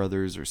Band of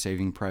Brothers or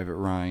Saving Private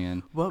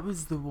Ryan. What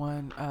was the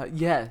one?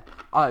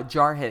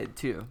 Jarhead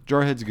too.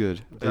 Jarhead's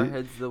good.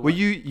 Jarhead's the well, one.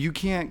 you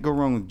can't go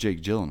wrong with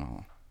Jake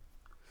Gyllenhaal.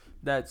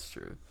 That's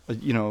true. I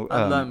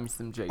love me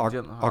some Jake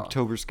Gyllenhaal.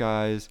 October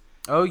Skies.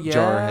 Oh yeah.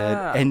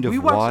 Jarhead, End of we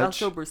watched Watch.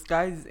 October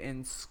Skies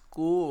in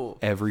school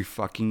Every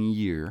fucking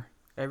year.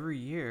 every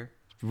year.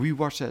 We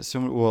watched that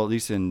well, at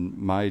least in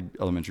my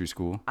elementary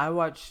school. I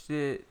watched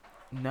it.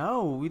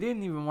 No, we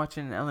didn't even watch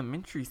it in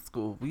elementary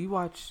school. We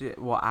watched it.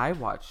 Well, I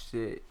watched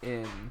it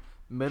in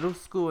middle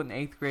school in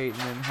 8th grade,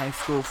 and then high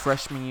school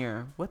freshman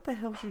year. What the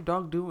hell's your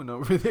dog doing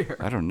over there?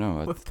 I don't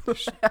know.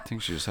 What I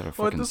think she just had a What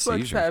fucking the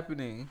fuck's seizure.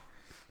 happening?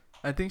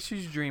 I think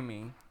she's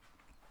dreaming.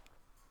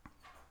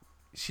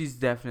 She's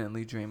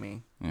definitely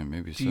dreaming. Yeah,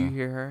 maybe Do so. you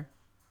hear her?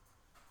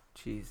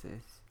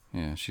 Jesus.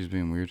 Yeah, she's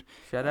being weird.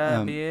 Shut up,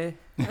 Um, yeah.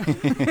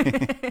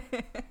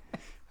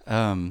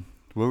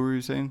 What were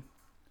you saying?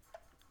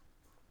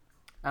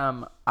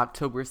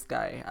 October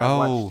Sky. I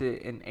watched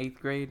it in 8th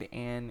grade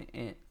and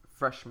in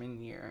freshman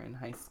year in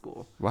high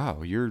school.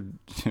 Wow, you're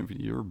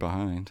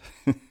behind.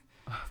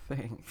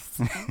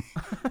 Thanks.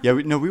 Yeah,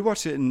 we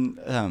watched it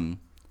in.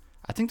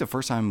 I think the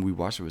first time we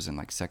watched it was in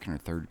like 2nd or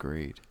 3rd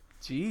grade.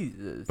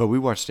 Jesus. But we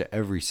watched it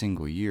every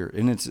single year,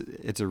 and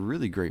it's a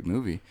really great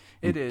movie.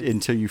 It is.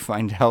 Until you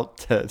find out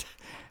that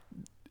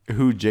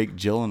who Jake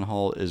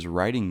Gyllenhaal is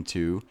writing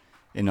to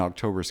in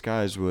October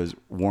Skies was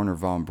Werner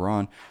von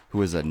Braun, who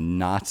was a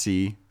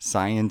Nazi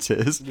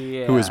scientist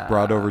who was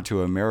brought over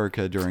to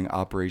America during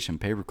Operation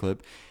Paperclip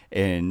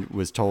and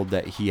was told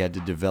that he had to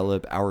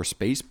develop our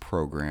space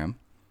program.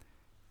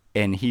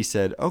 And he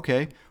said,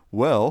 okay,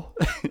 well,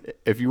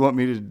 if you want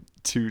me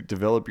to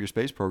develop your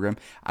space program,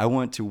 I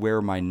want to wear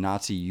my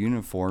Nazi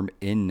uniform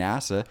in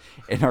NASA.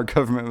 And our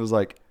government was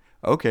like,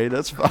 okay,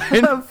 that's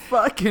fine.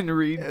 Fucking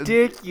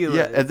ridiculous.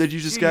 Yeah, and then you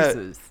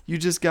Jesus.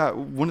 just got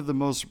one of the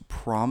most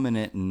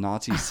prominent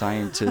Nazi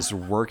scientists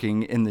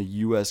working in the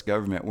U.S.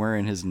 government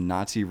wearing his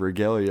Nazi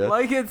regalia.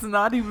 Like, it's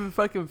not even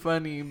fucking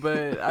funny,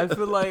 but I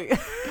feel like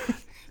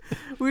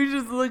we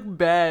just look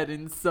bad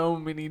in so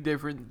many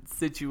different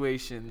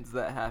situations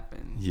that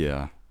happen.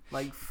 Yeah.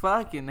 Like,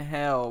 fucking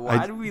hell.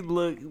 Why do we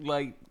look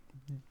like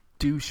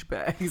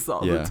douchebags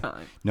all the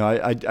time? No,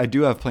 I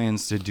do have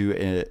plans to do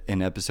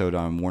an episode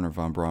on Werner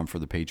von Braun for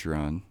the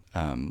Patreon.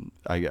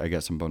 I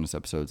got some bonus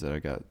episodes that I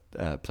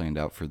got planned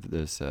out for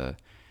this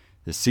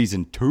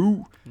season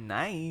 2.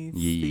 Nice.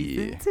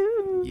 Yeah. Season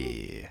 2.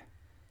 Yeah.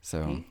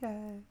 So Hey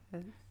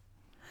guys.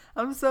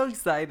 I'm so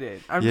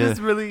excited. I'm Yeah.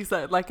 just really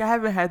excited. Like, I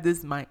ain't had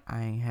this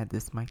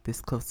mic this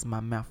close to my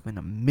mouth in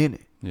a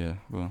minute. yeah,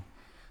 well,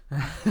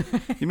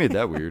 you made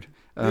that weird.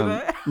 Did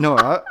I?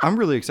 No, I'm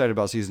really excited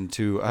about season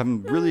 2.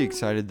 I'm really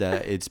excited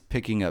that it's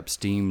picking up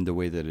steam the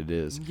way that it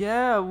is.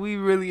 Yeah, we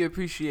really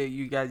appreciate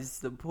you guys'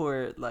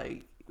 support.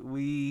 Like,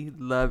 we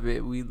love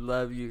it. We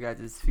love you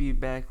guys'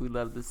 feedback. We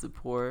love the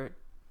support.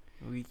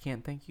 We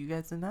can't thank you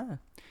guys enough.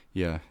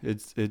 Yeah,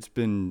 it's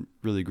been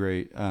really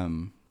great.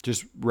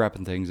 Just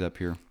wrapping things up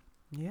here.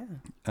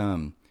 Yeah.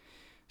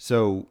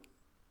 So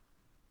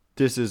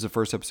this is the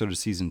first episode of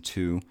season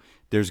 2.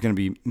 There's going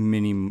to be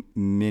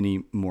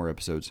many more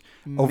episodes.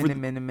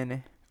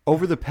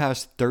 Over the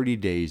past 30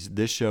 days,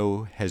 this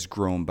show has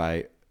grown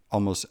by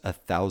almost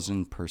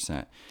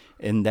 1,000%.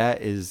 And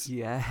that is...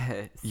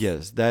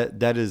 Yes,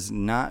 that is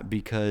not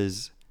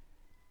because...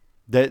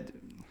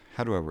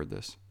 How do I word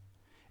this?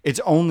 It's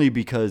only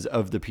because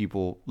of the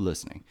people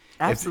listening.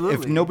 Absolutely.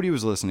 If nobody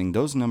was listening,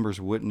 those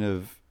numbers wouldn't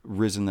have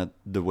risen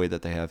the way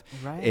that they have.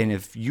 Right. And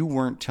if you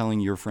weren't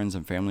telling your friends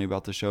and family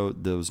about the show,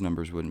 those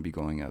numbers wouldn't be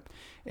going up.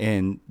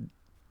 And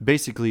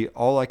basically,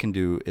 all I can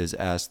do is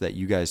ask that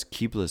you guys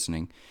keep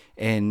listening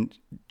and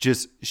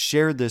just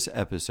share this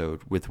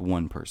episode with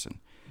one person.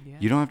 Yeah.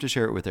 You don't have to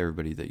share it with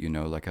everybody that you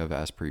know, like I've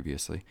asked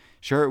previously.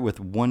 Share it with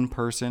one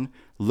person.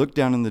 Look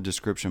down in the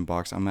description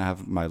box. I'm going to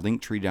have my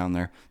link tree down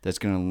there that's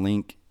going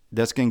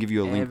to give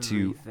you a link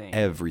to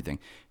everything.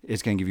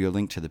 It's going to give you a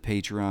link to the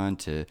Patreon,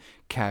 to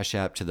Cash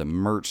App, to the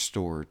merch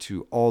store,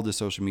 to all the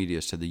social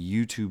medias, to the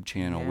YouTube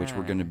channel, which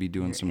we're going to be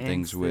doing some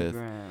things with.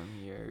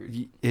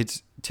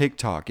 It's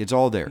TikTok. It's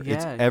all there. Yeah.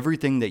 It's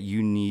everything that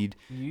you need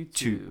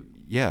YouTube.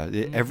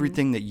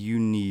 everything that you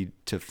need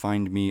to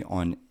find me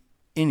on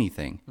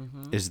anything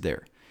is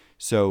there.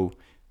 So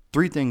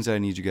 3 things I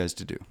need you guys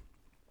to do.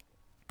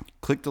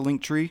 Click the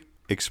link tree.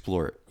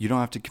 Explore it. You don't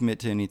have to commit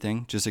to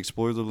anything. Just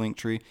explore the link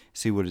tree,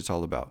 see what it's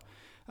all about.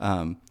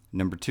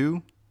 Number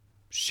 2,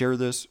 share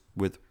this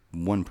with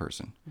one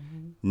person.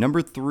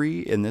 Number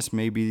 3, and this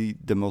may be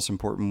the most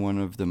important one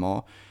of them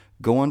all,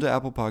 go onto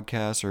Apple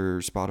Podcasts or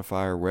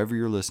Spotify or wherever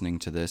you're listening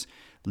to this,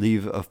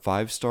 leave a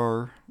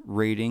 5-star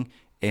rating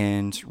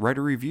and write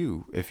a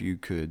review if you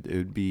could. It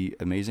would be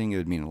amazing. It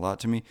would mean a lot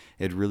to me.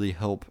 It'd really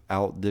help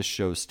out this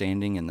show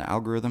standing in the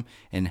algorithm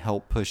and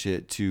help push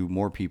it to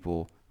more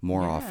people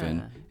more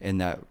often,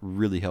 and that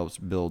really helps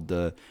build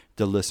the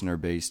listener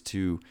base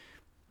to,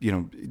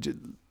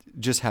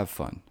 just have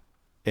fun.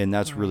 And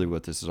that's really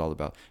what this is all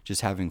about,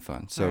 just having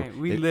fun. So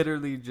we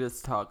literally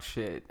just talk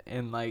shit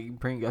and like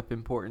bring up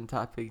important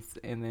topics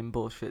and then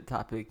bullshit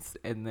topics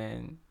and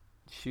then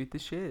shoot the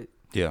shit.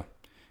 Yeah.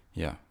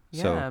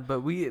 So, but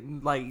we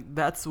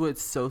that's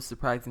what's so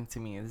surprising to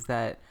me is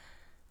that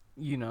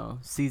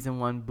season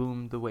 1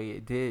 boomed the way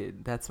it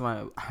did. That's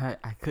why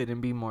I couldn't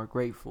be more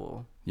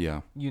grateful.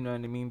 Yeah. You know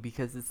what I mean?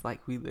 Because it's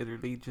like we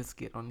literally just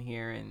get on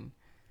here and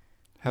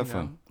have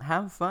fun.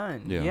 Have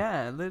fun.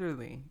 Yeah,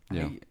 literally.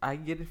 Yeah. I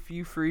get a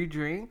few free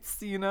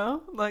drinks,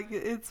 like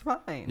it's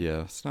fine.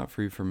 Yeah, it's not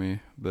free for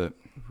me, but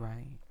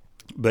right.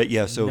 But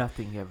yeah, so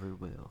nothing ever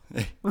will.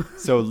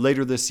 So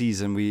later this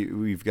season,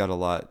 we've got a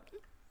lot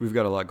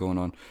going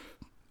on.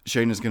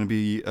 Shayna's going to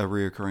be a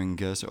reoccurring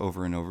guest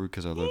over and over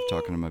because I love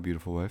talking to my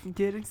beautiful wife.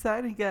 Get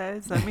excited,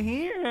 guys. I'm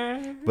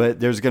here.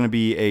 But there's going to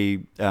be a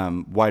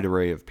wide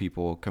array of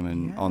people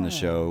coming on the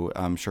show.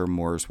 I'm sure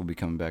Morris will be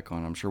coming back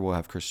on. I'm sure we'll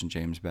have Christian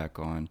James back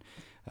on.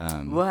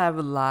 We'll have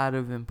a lot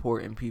of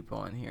important people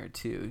on here,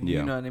 too.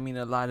 You know what I mean?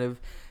 A lot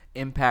of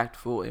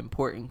impactful,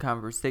 important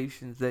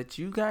conversations that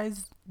you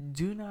guys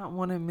do not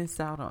want to miss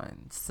out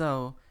on.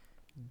 So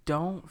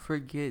don't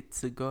forget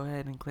to go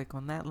ahead and click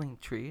on that link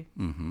tree.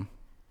 Mm-hmm.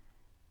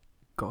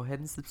 Go ahead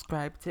and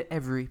subscribe to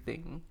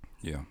everything.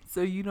 Yeah.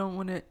 So you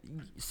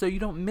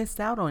don't miss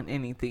out on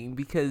anything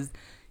because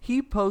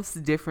he posts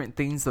different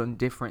things on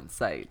different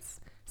sites.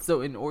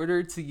 So in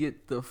order to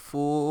get the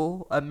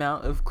full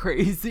amount of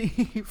crazy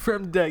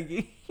from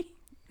Dougie,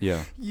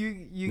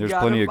 there's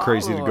plenty of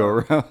crazy to go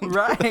around.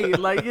 Right.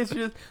 Like it's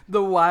just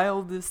the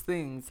wildest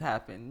things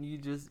happen.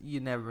 You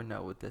never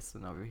know with this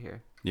one over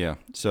here. Yeah.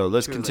 So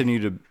let's continue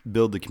to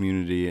build the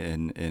community,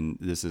 and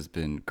this has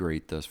been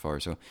great thus far.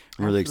 So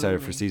I'm really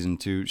excited for season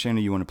 2.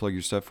 Shayna, you want to plug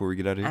your stuff before we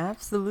get out of here?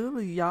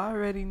 Absolutely. Y'all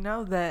already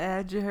know that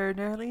ad you heard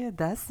earlier.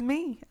 That's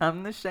me.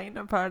 I'm the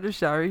Shayna part of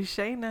Shari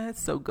Shayna.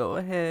 So go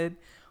ahead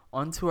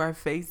onto our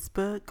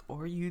Facebook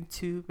or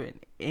YouTube and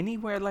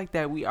anywhere like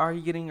that. We are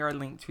getting our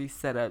link tree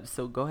set up.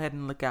 So go ahead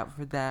and look out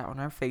for that on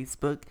our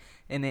Facebook.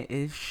 And it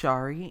is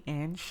Shari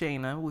and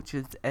Shayna, which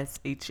is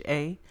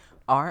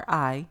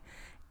SHARI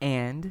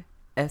and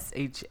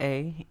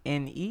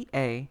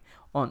SHANEA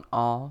on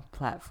all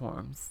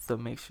platforms. So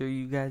make sure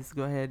you guys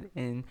go ahead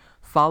and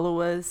follow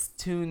us,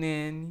 tune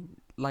in.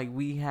 Like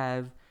we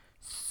have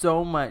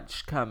so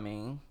much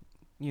coming.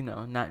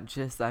 I'm not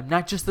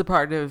just a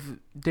part of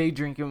Day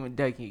Drinking with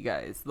Dougie,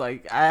 guys.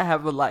 Like I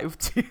have a life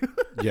too.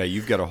 Yeah,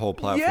 you've got a whole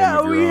platform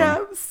of your own. We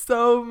have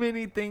so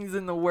many things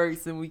in the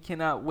works, and we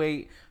cannot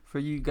wait for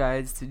you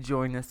guys to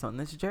join us on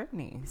this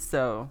journey.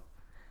 So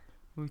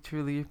we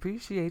truly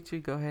appreciate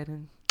you. Go ahead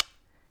and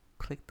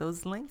click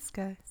those links,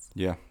 guys.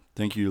 Yeah.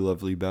 Thank you,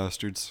 lovely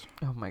bastards.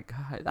 Oh, my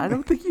God. I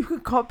don't think you can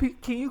call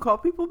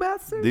people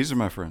bastards? These are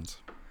my friends.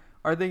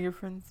 Are they your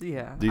friends?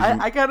 Yeah. These are-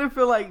 I kind of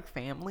feel like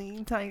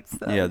family type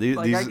stuff. Yeah, like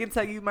I these- can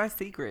tell you my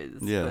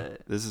secrets. Yeah,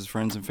 But this is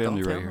friends and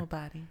family don't right tell here.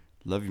 nobody.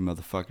 Love you,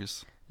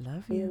 motherfuckers.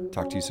 Love you.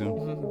 Talk to you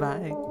soon.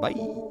 Bye.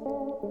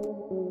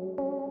 Bye.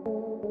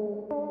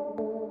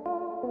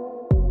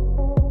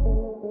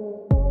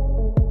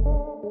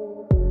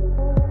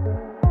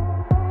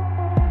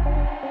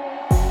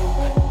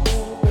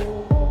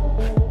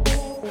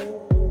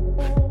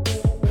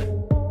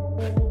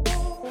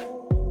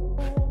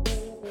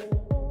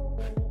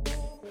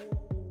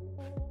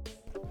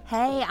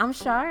 Hey, I'm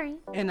Shari,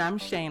 And I'm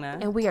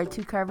Shayna, and we are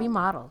two curvy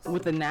models.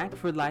 with a knack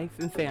for life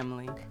and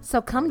family,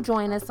 So come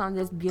join us on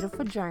this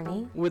beautiful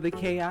journey. where the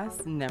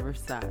chaos never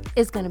stops.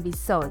 It's going to be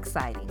so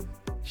exciting.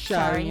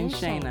 Shari and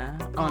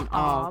Shayna on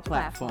all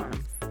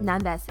platforms. Now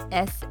that's SHARI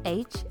And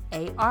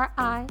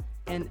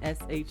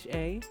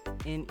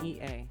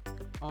SHANEA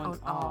on on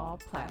all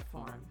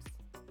platforms.